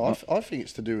from. Yeah. No, I think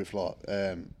it's to do with like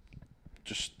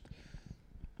just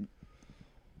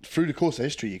through the course of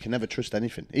history, you can never trust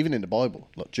anything. Even in the Bible,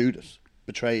 like Judas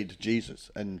betrayed Jesus,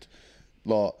 and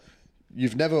like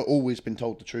you've never always been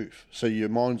told the truth, so your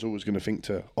mind's always going to think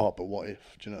but what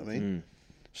if? Do you know what I mean?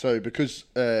 So because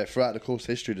throughout the course of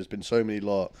history, there's been so many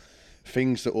like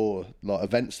things or like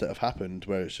events that have happened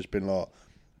where it's just been like,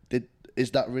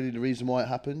 is that really the reason why it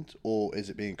happened, or is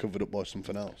it being covered up by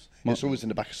something else? It's always in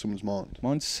the back of someone's mind.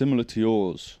 Mine's similar to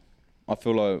yours. I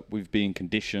feel like we've been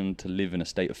conditioned to live in a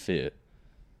state of fear.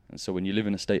 And so when you live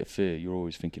in a state of fear, you're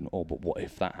always thinking, but what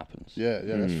if that happens? Yeah,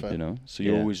 that's fair. You know, so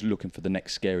you're always looking for the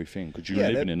next scary thing, because you're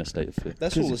living in a state of fear.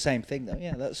 That's all the same thing, though.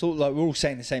 Yeah, that's all. Like, we're all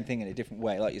saying the same thing in a different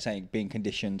way. Like you're saying, being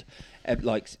conditioned,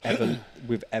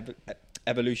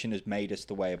 evolution has made us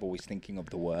the way of always thinking of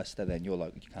the worst, and then you're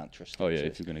like, you can't trust. Oh yeah,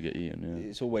 if you're going to get eaten,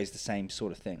 it's always the same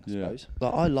sort of thing, I suppose. But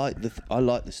I like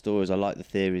the stories. I like the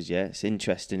theories. Yeah, it's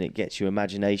interesting. It gets your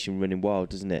imagination running wild,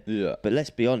 doesn't it? Yeah. But let's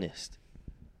be honest.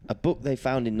 A book they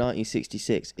found in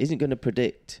 1966 isn't going to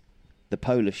predict the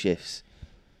polar shifts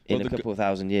in a couple of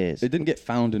thousand years. It didn't get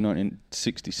found in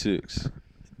 1966.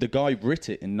 The guy wrote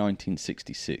it in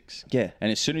 1966. Yeah.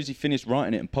 And as soon as he finished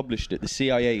writing it and published it, the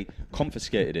CIA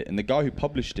confiscated it. And the guy who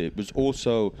published it was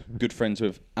also good friends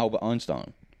with Albert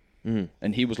Einstein.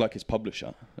 And he was like his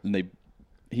publisher. And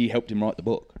he helped him write the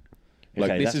book.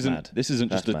 Like, okay, this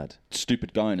isn't just a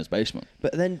stupid guy in his basement.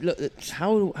 But then, look,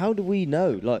 how do we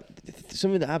know? Like,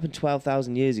 something that happened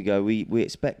 12,000 years ago, we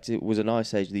expect it was an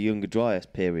ice age, the Younger Dryas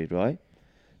period, right?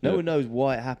 No one knows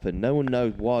why it happened. No one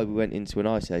knows why we went into an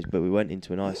ice age, but we went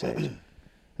into an ice age. And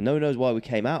no one knows why we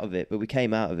came out of it, but we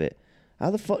came out of it.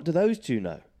 How the fuck do those two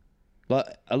know?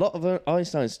 Like, a lot of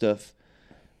Einstein stuff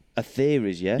are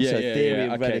theories, yeah? So theory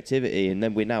of relativity, and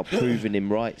then we're now proving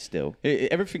him right still.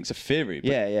 Everything's a theory. But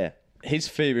Yeah. His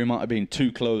theory might have been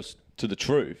too close to the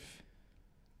truth,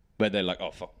 where they're like,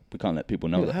 oh, fuck, we can't let people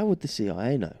know that. How would the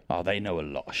CIA know? Oh, they know a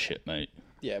lot of shit, mate.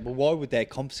 Yeah, but why would they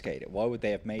confiscate it? Why would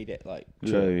they have made it like...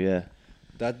 True, yeah.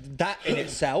 That in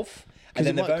itself, and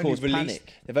then they've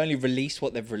only released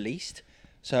what they've released.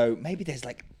 So maybe there's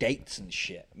like dates and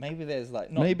shit. Maybe there's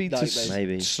like... Maybe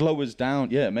to slow us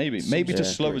down. Yeah, maybe. Maybe to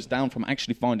slow us down from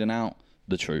actually finding out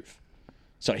the truth.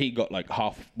 So he got like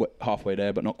halfway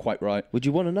there, but not quite right. Would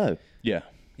you want to know? Yeah.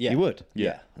 You would?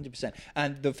 Yeah, 100%.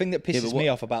 And the thing that pisses me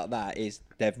off about that is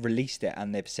they've released it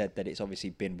and they've said that it's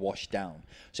obviously been washed down.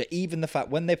 So even the fact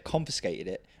when they've confiscated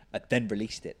it then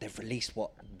released it. They've released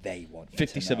what they want. You to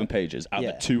 57 know. pages out of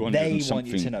Yeah. the 200 They and want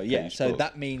you to something know. Yeah. page So book.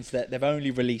 that means that they've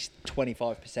only released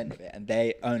 25% of it, and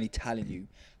they're only telling you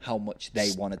how much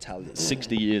they want to tell you.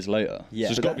 60 years later. Yeah.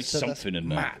 So there's So got to be that's- so that's something in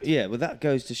there. mad. Yeah, well, that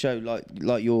goes to show, like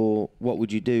your, what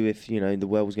would you do if, you know, the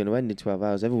world was going to end in 12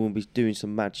 hours? Everyone would be doing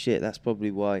some mad shit. That's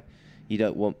probably why you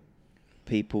don't want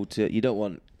people to, you don't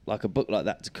want, like, a book like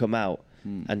that to come out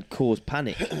and cause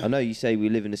panic. I know you say we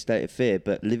live in a state of fear,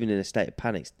 but living in a state of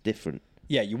panic's different.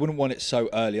 Yeah, you wouldn't want it so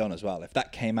early on as well. If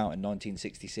that came out in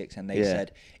 1966 and they Yeah.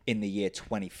 said in the year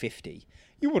 2050,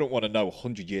 you wouldn't want to know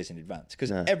 100 years in advance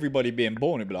because No. everybody being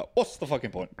born would be like, what's the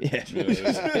fucking point? Yeah.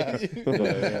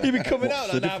 You'd be coming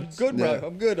out like, nah, I'm good, bro.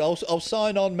 I'm good. I'll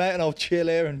sign on, mate, and I'll chill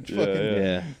here and fucking...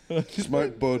 Yeah.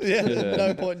 Smoke bud. Yeah,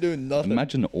 no point doing nothing.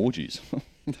 Imagine the orgies.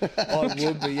 I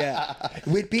would be, yeah.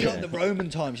 We'd be like the Roman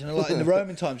times, you know, like in the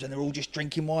Roman times, and they're all just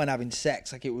drinking wine, having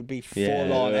sex. Like it would be full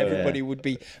Yeah, on. yeah, Everybody yeah. would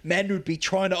be, men would be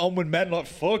trying to on with men, like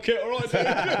fuck it, all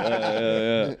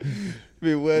right.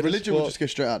 Be weird as Religion would fuck. just go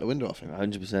straight out the window, I think.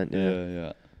 100%, yeah.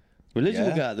 yeah. Religion will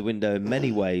Yeah. go out the window in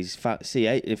many ways. See,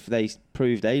 if they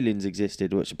proved aliens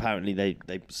existed, which apparently they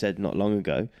said not long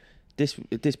ago, this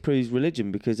proves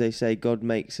religion because they say God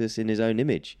makes us in his own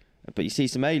image. But you see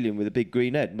some alien with a big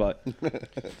green head, like,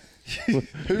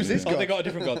 Who's this Oh, guy? they got a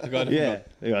different god. They got a different yeah, god.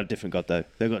 they got a different God though.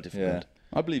 They got a different Yeah. God.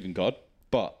 I believe in God,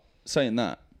 but saying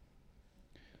that,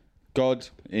 God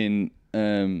in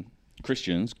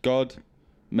Christians, God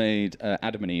made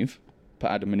Adam and Eve, put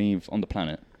Adam and Eve on the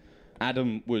planet.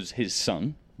 Adam was his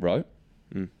son, right?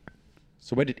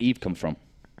 So where did Eve come from?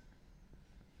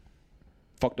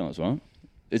 Fuck knows, right?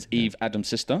 Is Eve Adam's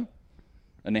sister?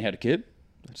 And they had a kid?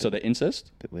 So they're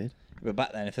incest? Bit weird. But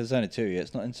back then, if there's only two,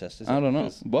 it's not incest. Is it? I don't know.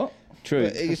 'Cause- What? True.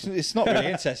 But it's not really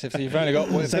incest if you've only got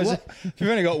one. If you've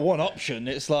only got one option,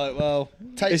 it's like, well,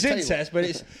 Tell it's you incest, but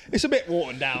it's a bit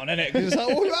watered down, isn't it? Because it's like,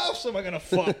 well, who else am I gonna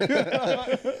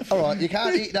fuck? All right, you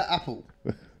can't eat that apple,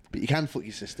 but you can fuck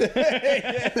your sister.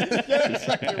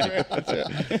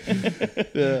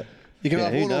 You can Yeah,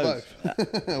 have who one or knows?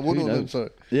 both. One Who or them, knows? sorry.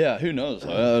 Yeah, who knows?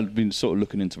 I've been sort of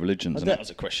looking into religions, and that was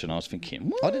a question I was thinking.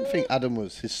 What? I didn't think Adam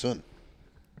was his son.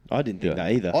 I didn't think Yeah.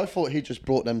 that either. I thought he just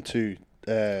brought them to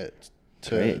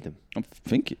Created them. I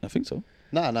think so.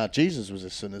 Nah, Jesus was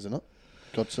his son, isn't it?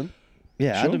 God's son.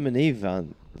 Yeah, Sure. Adam and Eve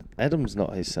aren't. Adam's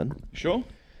not his son. Sure.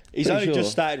 He's Pretty only sure.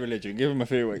 just started religion. Give him a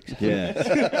few weeks.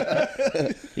 Yeah.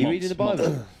 you reading the Months.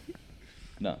 Bible?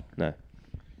 No. No.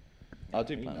 I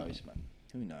do plan on it.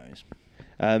 Who knows?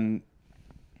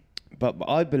 But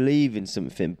I believe in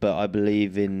something, but I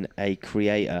believe in a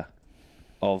creator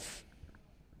of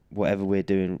whatever we're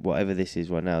doing, whatever this is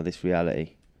right now, this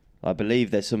reality. I believe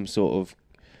there's some sort of...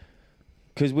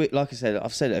 Because, like I said,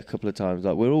 I've said it a couple of times,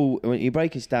 like we're all, when you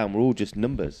break us down, we're all just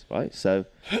numbers, right? So,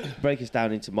 break us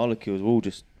down into molecules, we're all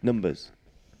just numbers.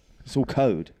 It's all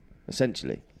code,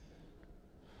 essentially.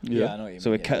 Yeah, I know what you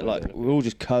So mean. we're all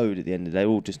just code at the end of the day.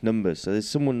 We're all just numbers. So there's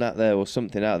someone out there or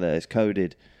something out there that's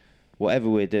coded. Whatever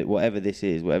whatever this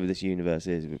is, whatever this universe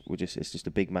is, it's just a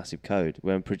big massive code.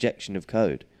 We're a projection of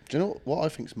code. Do you know what I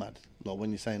think's mad? Like when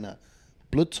you're saying that,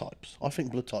 blood types. I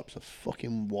think blood types are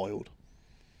fucking wild.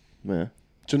 Yeah.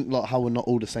 Do you know, like how we're not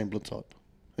all the same blood type,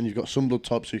 and you've got some blood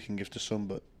types you can give to some,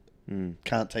 but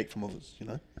can't take from others. You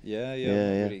know. Yeah, Yeah, I've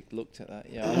yeah. really looked at that.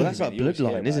 Yeah, Well, that's like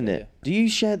bloodline, isn't it? Do you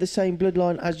share the same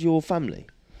bloodline as your family,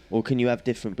 or can you have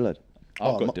different blood?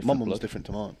 I've got my different mum's blood. different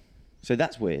to mine. So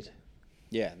that's weird.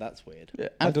 Yeah, that's weird. Yeah,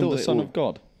 I Adam, thought the it son all- of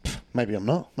God. Maybe I'm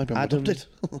not. Maybe I'm Adam- adopted.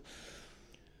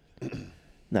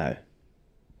 No.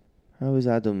 How is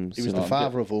Adam? He was son the of-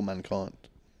 father of all mankind.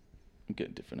 I'm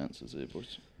getting different answers here,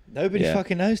 boys. Nobody Yeah.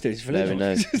 fucking knows, dude. It's Nobody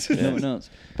religion. knows. No Yeah. one else.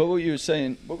 But what you were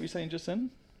saying? What were you saying just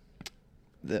then?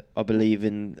 That I believe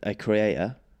in a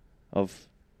creator of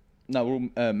No, we're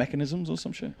all mechanisms or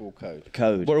some shit. All code.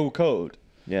 code. We're all code.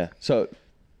 Yeah, So,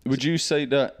 would you say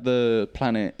that the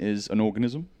planet is an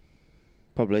organism?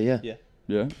 probably. Yeah. Yeah.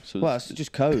 Yeah. So Well, it's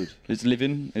just code. it's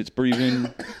living, it's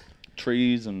breathing,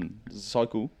 trees, and there's a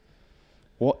cycle.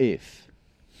 What if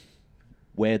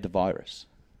we're the virus?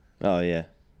 Oh yeah.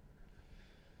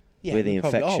 Yeah, We're the we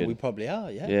probably infection. are. We probably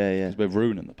are. Yeah. Yeah, yeah. 'Cause we're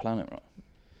ruining the planet, right?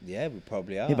 Yeah, we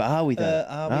probably are. Yeah, but are we though?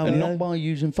 Are we Are And we though? not by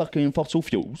using fucking fossil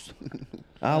fuels.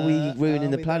 Are we ruining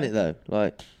are the we planet though?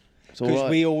 Like, it's all Because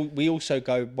right. we also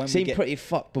go when we Seemed get pretty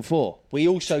fucked before. we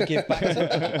also give back.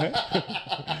 To,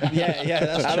 yeah,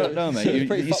 that's I true. don't know, mate. So it's You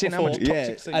pretty seen how much fucked toxic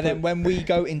before. things And then put- when we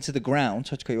go into the ground,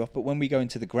 sorry to cut you off, but when we go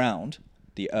into the ground,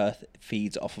 the earth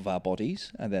feeds off of our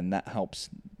bodies, and then that helps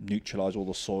neutralize all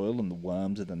the soil and the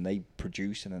worms, and then they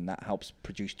produce, and then that helps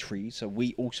produce trees. So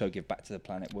we also give back to the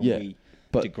planet when we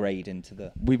degrade into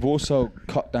the... We've also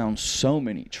cut down so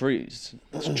many trees.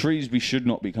 It's trees we should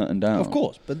not be cutting down. Of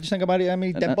course, but just think about it, how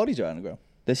many dead bodies are on the ground.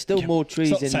 There's still more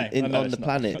trees the same. on the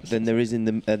planet than there is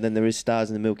than there is stars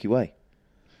in the Milky Way.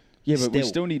 Yeah, but we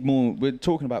still need more. We're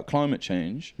talking about climate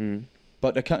change,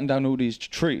 but they're cutting down all these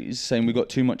trees, saying we've got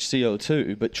too much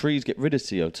CO2, but trees get rid of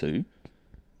CO2.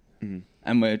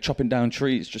 And we're chopping down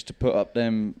trees just to put up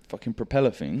them fucking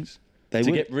propeller things to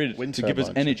give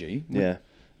us energy. Yeah.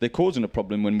 They're causing a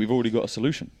problem when we've already got a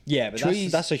solution. Yeah, but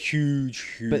Trees- that's a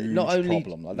huge But not only-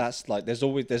 problem. Like that's like that's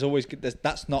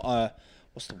not a,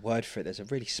 what's the word for it? There's a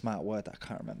really smart word that I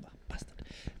can't remember.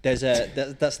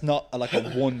 Bastard. That's not like a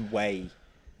one-way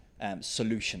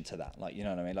solution to that. Like, you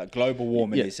know what I mean? Like global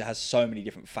warming it has so many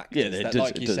different factors. Yeah, that,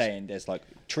 like you're saying, there's like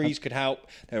trees could help.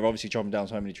 They're obviously chopping down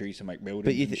so many trees to make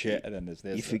buildings and shit. And then there's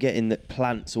You're forgetting that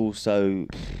plants also.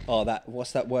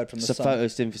 What's that word from the So sun?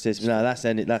 photosynthesis. No,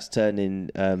 that's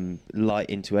turning light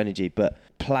into energy. But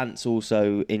plants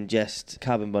also ingest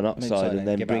carbon monoxide and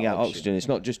then bring out oxygen. It's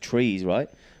not just trees, right?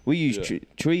 We use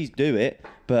trees do it,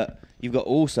 but you've got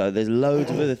there's loads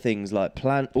of other things like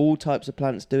all types of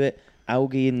plants do it.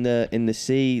 Algae in the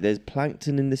sea. There's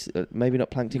plankton in this. Maybe not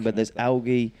plankton, but there's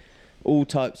algae. All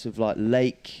types of like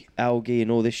lake algae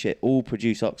and all this shit all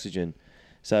produce oxygen.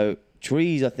 So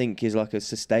trees, I think, is like a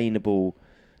sustainable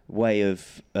way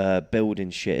of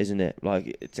building shit, isn't it?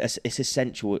 Like it's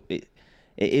essential.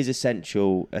 It is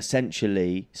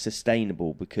essentially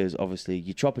sustainable because obviously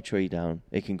you chop a tree down,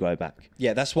 it can grow back.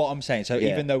 Yeah, that's what I'm saying. So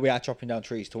even though we are chopping down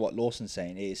trees, to what Lawson's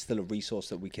saying, it is still a resource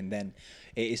that we can then,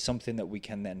 it is something that we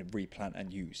can then replant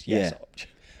and use. Yes. Yeah.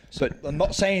 So I'm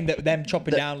not saying that them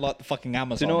chopping down like the fucking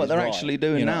Amazon. Do you know what is they're right. actually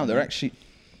doing You know now? what I They're mean? actually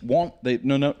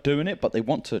not doing it, but they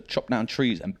want to chop down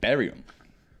trees and bury them.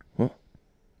 What?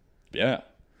 Yeah,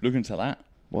 look into that.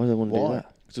 Why do they want to do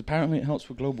that? Because apparently it helps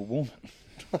with global warming.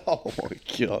 Oh my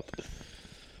god.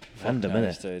 Random,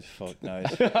 knows, innit? dude. Fuck knows.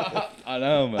 I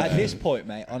know, man. At this point,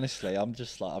 mate, honestly, I'm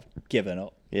just like, I've given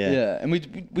up. Yeah. And we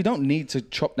don't need to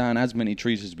chop down as many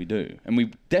trees as we do, and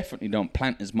we definitely don't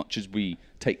plant as much as we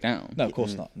take down. No, of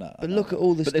course not. No. But look at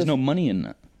all the but stuff. there's no money in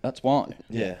that. That's why.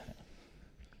 Yeah.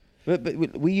 But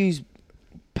we use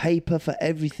paper for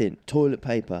everything. Toilet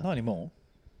paper. Not anymore.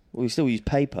 We still use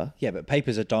paper. Yeah, but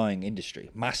paper's a dying industry.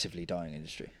 Massively dying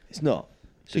industry. It's not.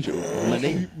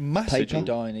 Money? Massively Paper?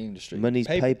 dying industry. Money's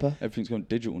paper. Everything's going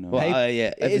digital now. Well, yeah,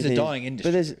 It is a everything. dying industry.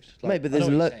 But there's, Like, but I there's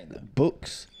know what you're saying, though.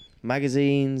 books,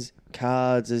 magazines,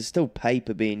 cards. There's still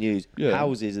paper being used. Yeah.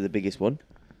 Houses are the biggest one.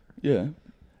 Yeah.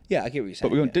 Yeah, I get what you're saying.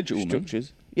 But we're going yeah. digital, man.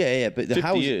 Structures. Yeah, but the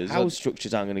 50 years, house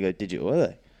structures aren't going to go digital, are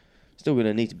they? Still going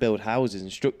to need to build houses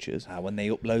and structures. When they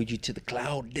upload you to the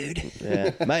cloud, dude.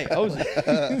 Yeah, mate. I want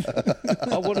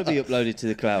to be uploaded to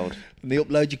the cloud. And they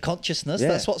upload your consciousness. Yeah.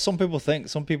 That's what some people think.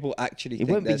 Some people actually It think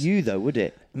won't be there's- you though, would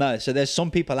it? No, so there's some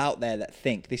people out there that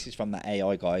think, this is from that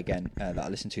AI guy again, that I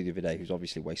listened to the other day, who's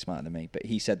obviously way smarter than me, but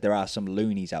he said there are some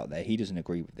loonies out there. He doesn't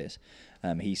agree with this.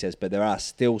 He says, but there are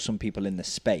still some people in the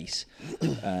space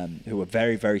who are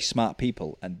very, very smart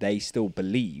people, and they still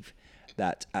believe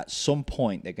that at some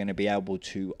point they're going to be able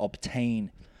to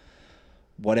obtain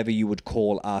whatever you would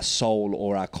call our soul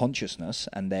or our consciousness,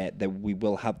 and that we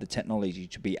will have the technology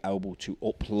to be able to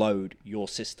upload your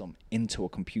system into a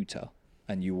computer,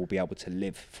 and you will be able to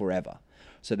live forever.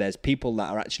 So there's people that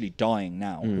are actually dying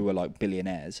now who are like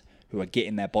billionaires who are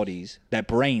getting their bodies, their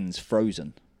brains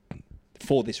frozen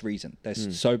for this reason.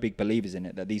 There's so big believers in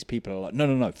it that these people are like,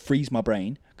 no, freeze my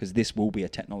brain, because this will be a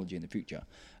technology in the future.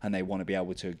 And they want to be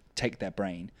able to take their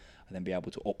brain and then be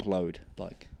able to upload,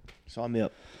 like... Sign me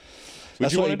up.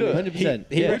 Would you want to do it? 100%.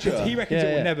 He Yeah. reckons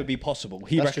it will never be possible.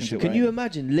 He reckons true. it Can won't. you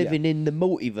imagine living in the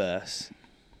multiverse?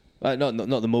 Not the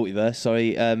multiverse.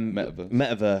 Sorry,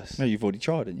 metaverse. No, you've already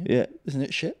tried, haven't you? Yeah, Isn't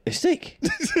it shit? it's sick.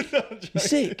 It's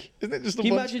sick. Isn't it just Can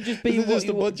you imagine just being what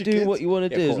you want, doing what you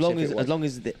want to Yeah, do, of course, if it was. as long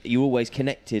as you're always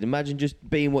connected. Imagine just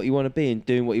being what you want to be and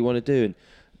doing what you want to do, and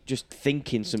just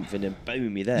thinking something, and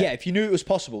boom, you're there. Yeah, if you knew it was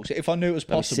possible. So if I knew it was That'd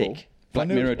be possible... sick. Black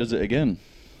Mirror does it again.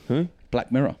 Huh?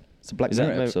 Black Mirror. It's a Black Is that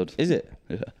Mirror episode. Is it?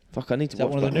 Yeah. Fuck, I need to Is that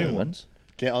watch one of the Black new Mirror. ones?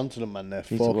 Get onto them, man. They're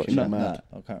Need to watch fucking that. mad.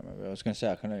 No, I can't remember. I was going to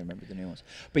say I can only remember the new ones.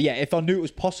 But yeah, if I knew it was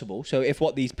possible, so if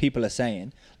what these people are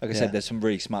saying, like I Yeah. said, there's some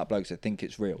really smart blokes that think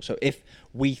it's real. So if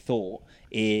we thought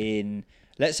in,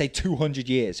 let's say 200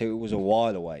 years, so it was a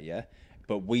while away, yeah,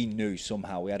 but we knew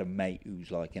somehow, we had a mate who's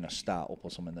like in a startup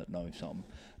or something that knows something,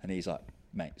 and he's like,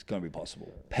 mate, it's going to be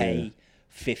possible. Pay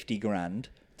 50 grand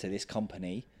to this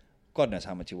company, God knows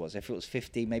how much it was. If it was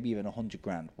 50, maybe even 100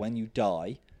 grand. When you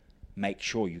die, make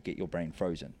sure you get your brain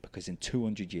frozen, because in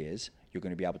 200 years, you're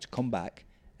going to be able to come back,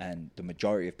 and the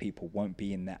majority of people won't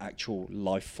be in their actual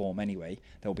life form anyway.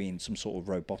 They'll be in some sort of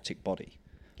robotic body.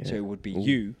 Yeah. So it would be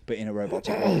you, but in a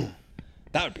robotic body.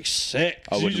 That would be sick.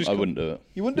 I wouldn't do it.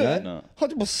 You wouldn't do it? No.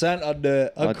 100% I'd do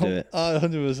it. I'd do it.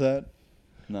 100%.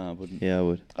 No, I wouldn't. Yeah, I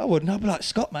would. I wouldn't. I'd be like,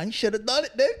 Scott, man, you should have done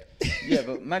it, dude. Yeah,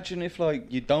 but imagine if,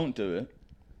 like, you don't do it.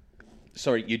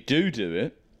 Sorry, you do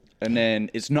it, and then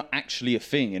it's not actually a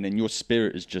thing, and then your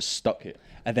spirit is just stuck here.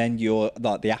 And then you're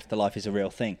like, the afterlife is a real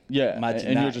thing. Yeah, Imagine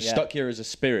and that, you're just stuck here as a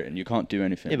spirit, and you can't do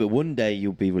anything. Yeah, but one day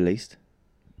you'll be released.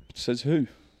 Says who?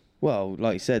 Well,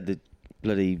 like you said, the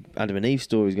bloody Adam and Eve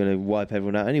story is going to wipe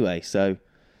everyone out anyway, so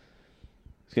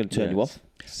it's going to turn you off.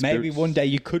 Maybe one day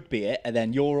you could be it, and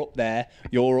then you're up there.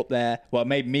 Well,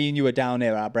 maybe me and you are down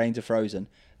here, our brains are frozen.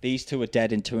 These two are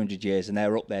dead in 200 years, and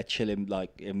they're up there chilling,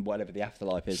 like, in whatever the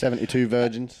afterlife is. 72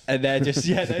 virgins. And they're just,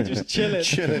 they're just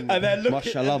chilling. And they're looking,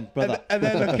 Mashallah, brother. and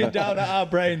they're looking down at our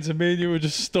brains, and me and you were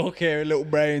just stuck here in little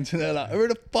brains, and they're like, hurry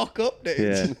the fuck up,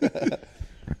 dude.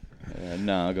 Yeah.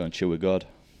 No, I'll go and chill with God.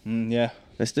 Yeah.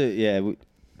 Let's do it, yeah.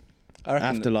 I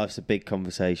reckon Afterlife's a big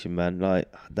conversation, man. Like,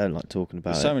 I don't like talking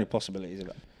about there's it. so many possibilities of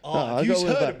it. Oh, No, I you got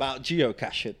one heard about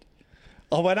geocaching?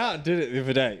 I went out and did it the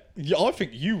other day. I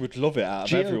think you would love it out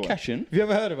of everyone. Geocaching? Have you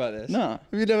ever heard about this? No.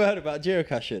 Have you never heard about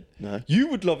geocaching? No. You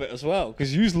would love it as well,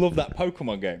 because you love that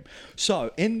Pokemon game.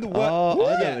 So, in the Oh, world...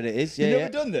 I know what it is. Yeah, You've yeah.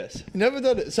 never done this? You've never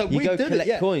done it? So You we go did collect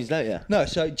it, yeah. coins, don't you? No,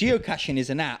 so geocaching is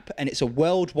an app, and it's a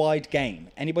worldwide game.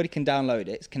 Anybody can download it.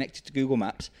 It's connected to Google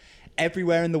Maps.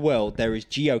 Everywhere in the world, there is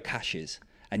geocaches,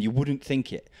 and you wouldn't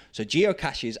think it. So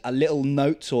geocaches are little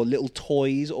notes or little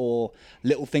toys or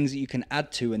little things that you can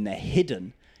add to, and they're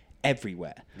hidden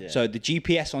everywhere. Yeah. So the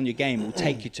GPS on your game will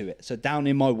take you to it. So down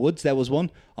in my woods, there was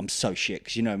one. I'm so shit,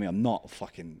 because you know me, I'm not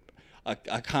fucking... I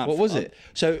can't... What was it?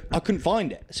 So I couldn't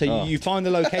find it. So you find the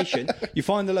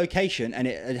location, and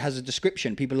it has a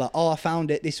description. People are like, oh, I found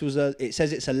it. It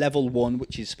says it's a level 1,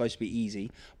 which is supposed to be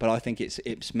easy, but I think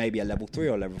it's maybe a level 3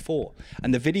 or level 4.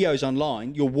 And the videos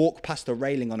online, you'll walk past a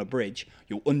railing on a bridge,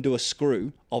 you'll undo a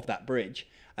screw of that bridge,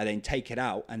 and then take it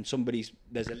out, and somebody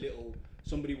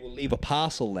will leave a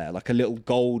parcel there, like a little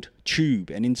gold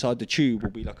tube, and inside the tube will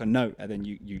be like a note, and then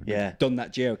you've done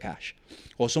that geocache.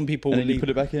 Or some people And will then you leave, put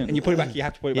it back in. and you put it back. You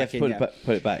have to put it back in.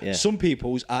 Put it back, yeah. Some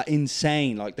people's are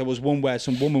insane. Like there was one where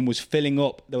some woman was filling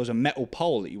up. There was a metal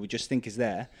pole that you would just think is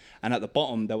there, and at the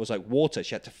bottom there was like water.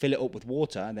 She had to fill it up with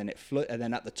water, and then and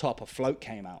then at the top a float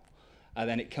came out, and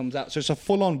then it comes out. So it's a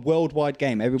full-on worldwide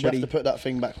game. Do you Everybody. have to put that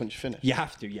thing back when you finish? You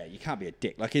have to, yeah. You can't be a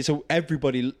dick. Like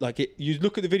everybody. Like you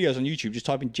look at the videos on YouTube. Just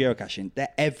type in geocaching.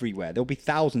 They're everywhere. There'll be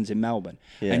thousands in Melbourne,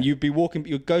 and you'd be walking.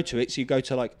 You'd go to it. So you go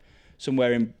to like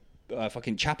somewhere in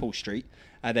fucking Chapel Street,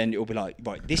 and then it'll be like,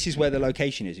 right, this is where the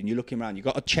location is, and you're looking around. You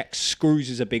got to check screws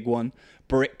is a big one.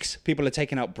 Bricks. People are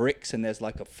taking out bricks, and there's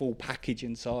like a full package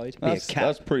inside.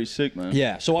 That's pretty sick, man.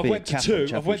 Yeah, so I Be a went to cap on two. I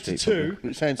Chapel went to Street,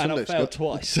 two, Saying and I Sunday, failed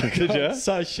Scott. twice. Did ya?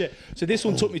 So shit. So this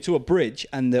one took me to a bridge,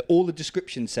 and all the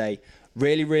descriptions say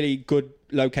really, really good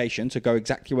location to go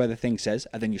exactly where the thing says,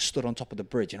 and then you stood on top of the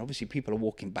bridge, and obviously people are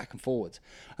walking back and forwards,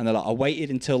 and they're like, I waited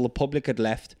until the public had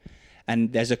left.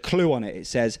 And there's a clue on it. It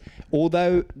says,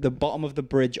 although the bottom of the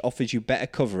bridge offers you better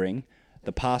covering,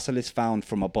 the parcel is found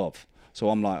from above. So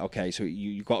I'm like, okay, so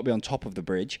you've got to be on top of the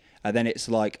bridge. And then it's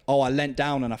like, oh, I leant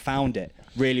down and I found it.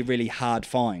 Really, really hard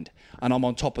find. And I'm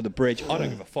on top of the bridge. I don't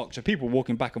give a fuck. So people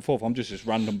walking back and forth. I'm just this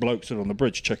random bloke stood on the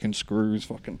bridge checking screws.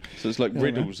 Fucking. So it's like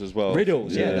riddles as well.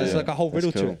 Riddles, yeah. There's like a whole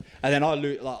riddle cool. to it. And then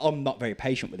I'm not very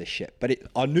patient with this shit, but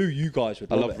I knew you guys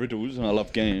would I love love it. riddles and I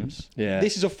love games. Yeah.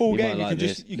 This is a full game. might You can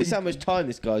this. just. You This is can, how much time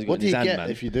this guy's got What in do his you hand, get man.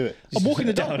 if you do it? I'm walking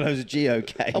the dog. Downloads a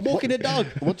geocache. I'm walking a dog.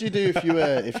 What do you do if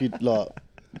you like?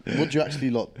 What do you actually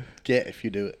like get if you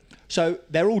do it? So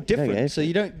they're all different. yeah. So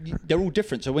they're all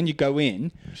different. So when you go in,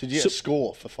 So do you get a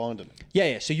score for finding it?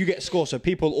 yeah. So you get a score. So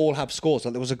people all have scores.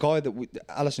 Like there was a guy that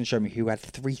Alison showed me who had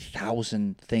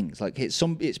 3,000 things. Like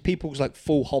it's people's like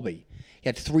full hobby. He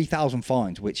had 3,000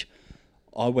 finds, which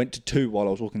I went to 2 while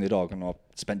I was walking the dog, and I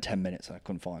spent 10 minutes and I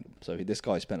couldn't find them. So this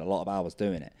guy spent a lot of hours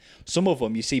doing it. Some of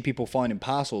them you see people finding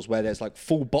parcels where there's like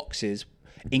full boxes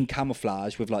in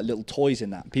camouflage with like little toys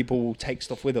in that. People will take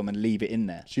stuff with them and leave it in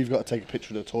there. So you've got to take a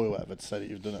picture of the toy or whatever to say that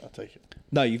you've done it. I take it.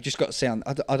 No, you've just got to say,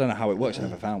 I don't know how it works. I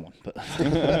never found one.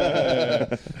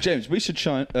 But James, we should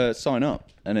sign up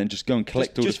and then just go and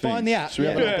collect all just the things. find the app. So we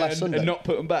have it on Black and Sunday. not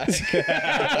put them back.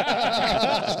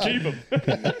 Just keep them.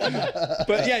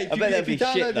 But yeah, if bet you they'd be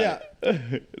download shit, the app,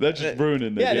 They're just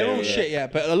ruining them. yeah, they're all shit. Yeah,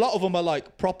 but a lot of them are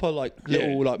like proper, like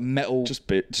little, like metal. Just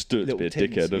do it to little be a tins.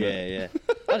 dickhead, isn't Yeah, it?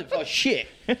 yeah. I didn't feel shit.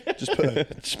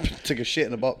 Just take a shit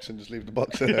in a box and just leave the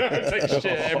box there. Take shit,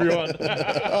 everyone.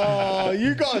 Oh,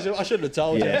 you guys! I shouldn't have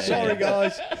told Yeah. you. Sorry,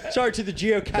 guys. Sorry to the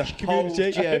geocache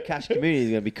community. Whole geocache community is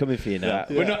going to be coming for you now.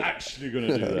 We're not actually going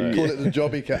to do that. Call it the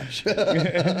jobby cache.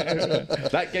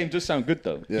 That game does sound good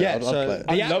though. Yeah, I'd so play it.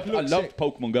 the I app loved looks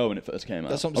Pokemon Go when it first came out.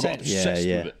 That's what I'm I saying. got obsessed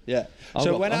Yeah, with it. Yeah. I've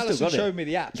So got- when I've still Alison got it. showed me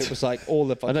the app, it was like all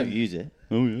the I fucking. don't use it.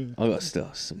 Oh yeah. I got still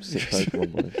some sick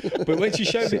Pokemon ones. But when she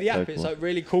showed me Sick the app, it's Pokemon. like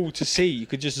really cool to see. You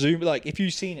could just zoom. Like if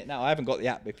you've seen it now, I haven't got the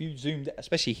app. But if you zoomed,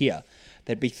 especially here,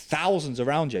 there'd be thousands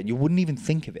around you, and you wouldn't even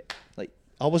think of it. Like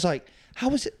I was like, how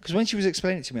is it? Because when she was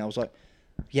explaining it to me, I was like,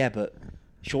 yeah, but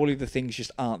surely the things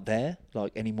just aren't there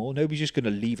like anymore. Nobody's just going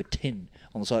to leave a tin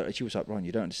on the side. And she was like, Ryan,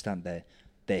 you don't understand.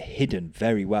 They're hidden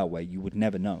very well where you would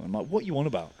never know. I'm like, what are you on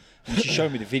about? And she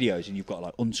showed me the videos, and you've got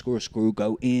like unscrew a screw,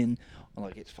 go in. I'm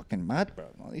like, it's fucking mad, bro.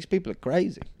 Like, these people are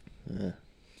crazy. Yeah.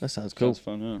 That sounds cool. That's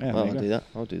fun. Yeah. Yeah. Well, there you I'll go. do that.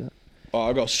 I'll do that. Oh,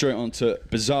 I got straight on to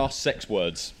bizarre sex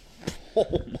words.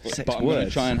 Sex But I'm going to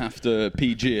words. try and have to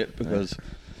PG it because,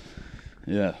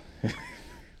 yeah.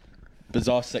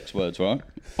 Bizarre sex words, right?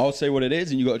 I'll say what it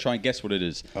is, and you got to try and guess what it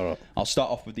is. All right. I'll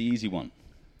start off with the easy one.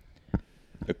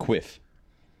 A quiff.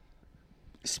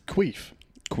 It's queef.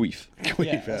 Queef.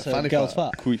 Queef, yeah. so Fanny girls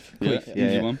fart. fat. Queef. Yeah, Queef, yeah,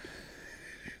 easy yeah. one.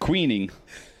 Queening.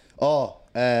 Oh,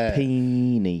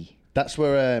 Peony. that's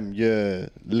where you're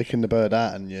licking the bird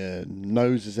out and your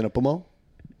nose is in a bumhole.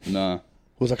 Nah.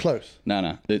 Was I close?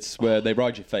 No. It's where they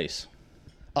ride your face.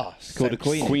 Ah, Called a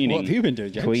queen. Queening. What have you been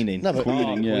doing, James? Queening. No, but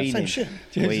Queening, yeah. Queening. Same shit.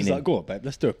 James is Queening. like, go on, babe,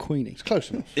 let's do a queenie. It's close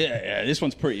enough. Yeah, this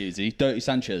one's pretty easy. Dirty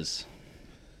Sanchez.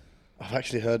 I've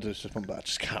actually heard this one, but I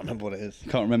just can't remember what it is.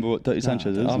 Can't remember what Dirty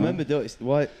Sanchez is. I no? remember that.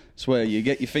 Why? It's where you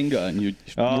get your finger and you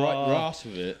Oh. wipe your ass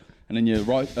with it, and then you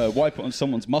wipe it on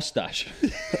someone's mustache.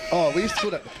 Oh, we used to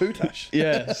call that the pootash.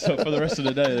 Yeah, so for the rest of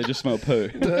the day they just smell poo.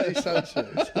 Dirty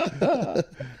Sanchez.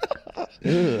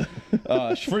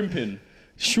 Shrimping.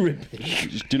 Shrimping.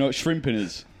 Do you know what shrimping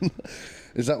is?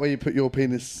 Is that where you put your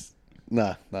penis?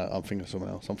 Nah, I'm thinking of something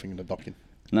else. I'm thinking of docking.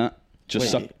 Nah,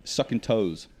 just Wait. sucking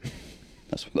toes.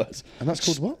 That's what that's. And that's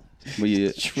called what? Where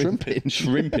you Shrimping.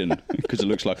 Shrimping, because it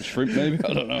looks like a shrimp, maybe.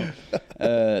 I don't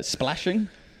know. Splashing.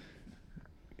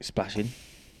 Splashing.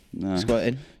 Nah.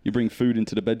 Squirting. You bring food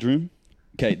into the bedroom.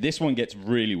 Okay, this one gets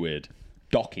really weird.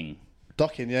 Docking.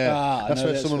 Docking, yeah. Ah, I that's know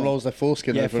where this someone one. rolls their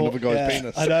foreskin over another guy's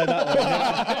penis. I know that one.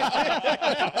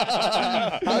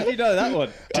 How do you know that one?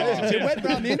 It went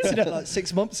around the internet like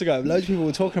 6 months ago. Loads of people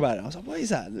were talking about it. I was like, what is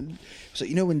that? And it's like,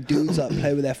 you know when dudes like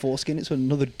play with their foreskin? It's when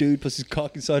another dude puts his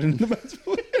cock inside another man's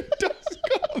foreskin.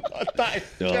 That is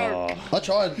a joke. I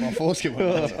tried my foreskin one.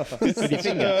 With your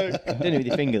finger. Don't do it with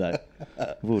your finger though.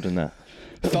 We've all done that.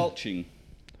 Felching.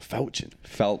 Felching.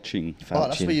 Felching. Oh,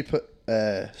 that's where you put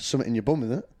something in your bum,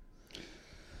 isn't it?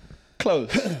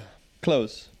 Close.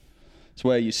 Close. It's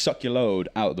where you suck your load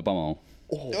out of the bumhole.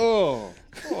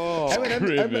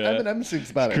 Eminem sings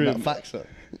about it in that fact though.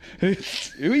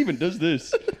 Who even does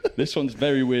this? This one's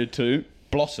very weird too.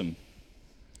 Blossom.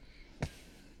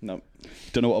 No.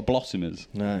 Don't know what a blossom is.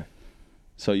 No.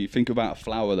 So you think about a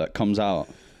flower that comes out.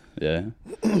 Yeah.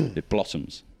 It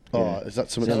blossoms. Oh, is that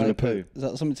something Is that like a poo? Is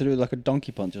that something to do with like a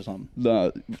donkey punch or something?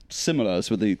 No, similar. It's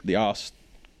where the arse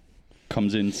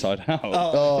comes inside out.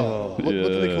 Oh, what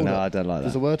do they call No, that? I don't like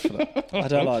There's that. a word for that. I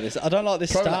don't like this. I don't like this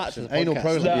start Prolapse. to the Anal podcast.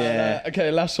 prolapse. Yeah.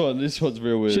 Okay, last one. This one's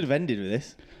real weird. Should have ended with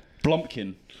this.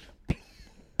 Blumpkin.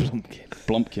 Blumpkin.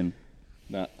 Blumpkin.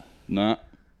 Nah.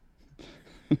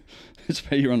 It's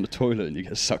where you're on the toilet and you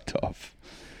get sucked off.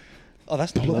 Oh,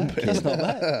 that's not bad. That's not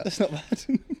bad. That's not bad.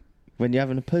 When you're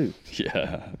having a poo.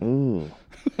 Yeah. Ooh.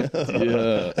 Yeah. I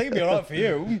think it'd be alright for you.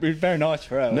 It wouldn't be very nice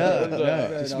for her. No, would it? no.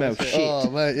 Very It smells nice. shit. Oh,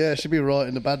 mate, yeah, she'd be right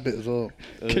in the bad bit as well.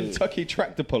 Kentucky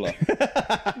tractor puller.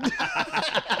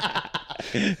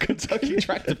 Kentucky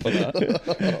tractor puller.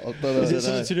 Is it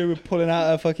something to do with pulling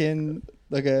out a fucking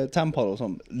like a tampon or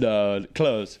something? No,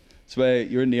 close. It's where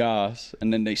you're in the arse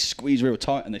and then they squeeze real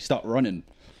tight and they start running.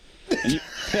 And,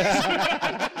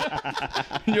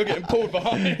 and you're getting pulled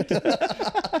behind.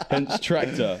 Hence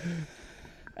tractor.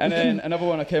 And then another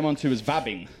one I came onto was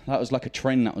vabbing. That was like a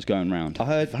trend that was going round. I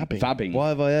heard Vabbing. Why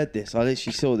have I heard this? I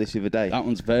literally saw this the other day. That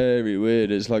one's very weird.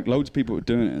 It's like loads of people are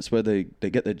doing it. It's where they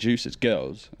get their juice as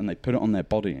girls and they put it on their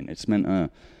body and it's meant to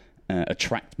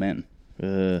attract men.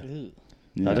 Yeah.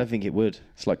 I don't think it would.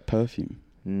 It's like perfume.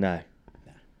 No.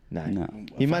 No. No.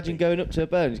 You imagine going up to a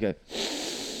bird and just go.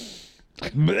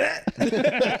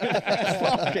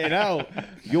 Fucking hell.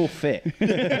 You're fit.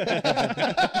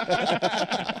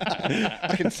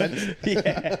 I can sense it.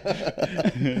 Yeah.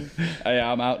 Hey,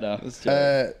 I'm out now.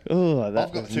 Oh, that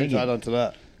I've got was two to minging. add on to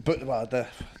that. But, well, they're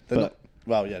not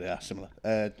Well, yeah, they are similar.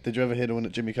 Did you ever hear the one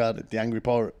that Jimmy Carr did, the Angry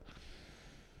Pirate?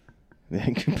 The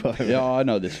Angry Pirate. Yeah, I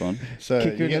know this one. So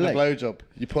Kick her you in get the a leg. blowjob,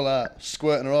 you pull out,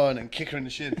 squirt in her eye, and then kick her in the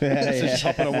shin. Yeah, So yeah. she's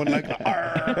hopping on one leg like,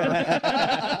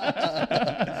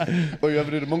 or you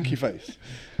ever do the monkey face?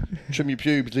 Trim your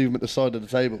pubes, leave them at the side of the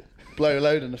table. Blow a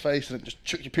load in the face and then just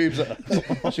chuck your pubes at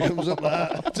her. She comes up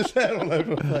like that, just hair all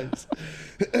over her face.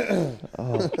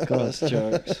 Oh, God.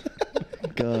 Jokes.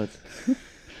 God.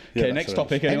 Yeah, Okay, that's next hilarious.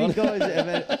 topic, Any anyone? guys that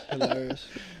ever, Hilarious.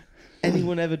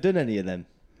 anyone ever done any of them?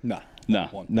 Nah. No.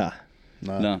 One. Nah.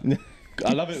 No.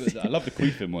 I love it. I love the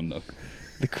queefing one though.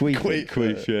 The queef.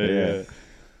 Queef. Yeah.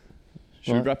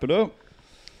 Should we Right. wrap it up?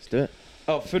 Let's do it.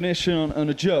 I'll finish on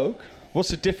a joke. What's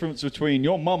the difference between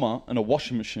your mama and a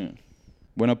washing machine?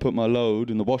 When I put my load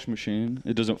in the washing machine,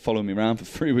 it doesn't follow me around for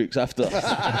 3 weeks after.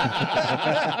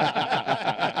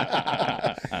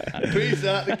 Peace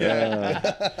out again.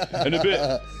 In a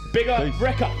bit. Big up,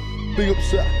 Wrecker. Big up,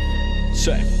 sir.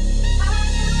 Safe.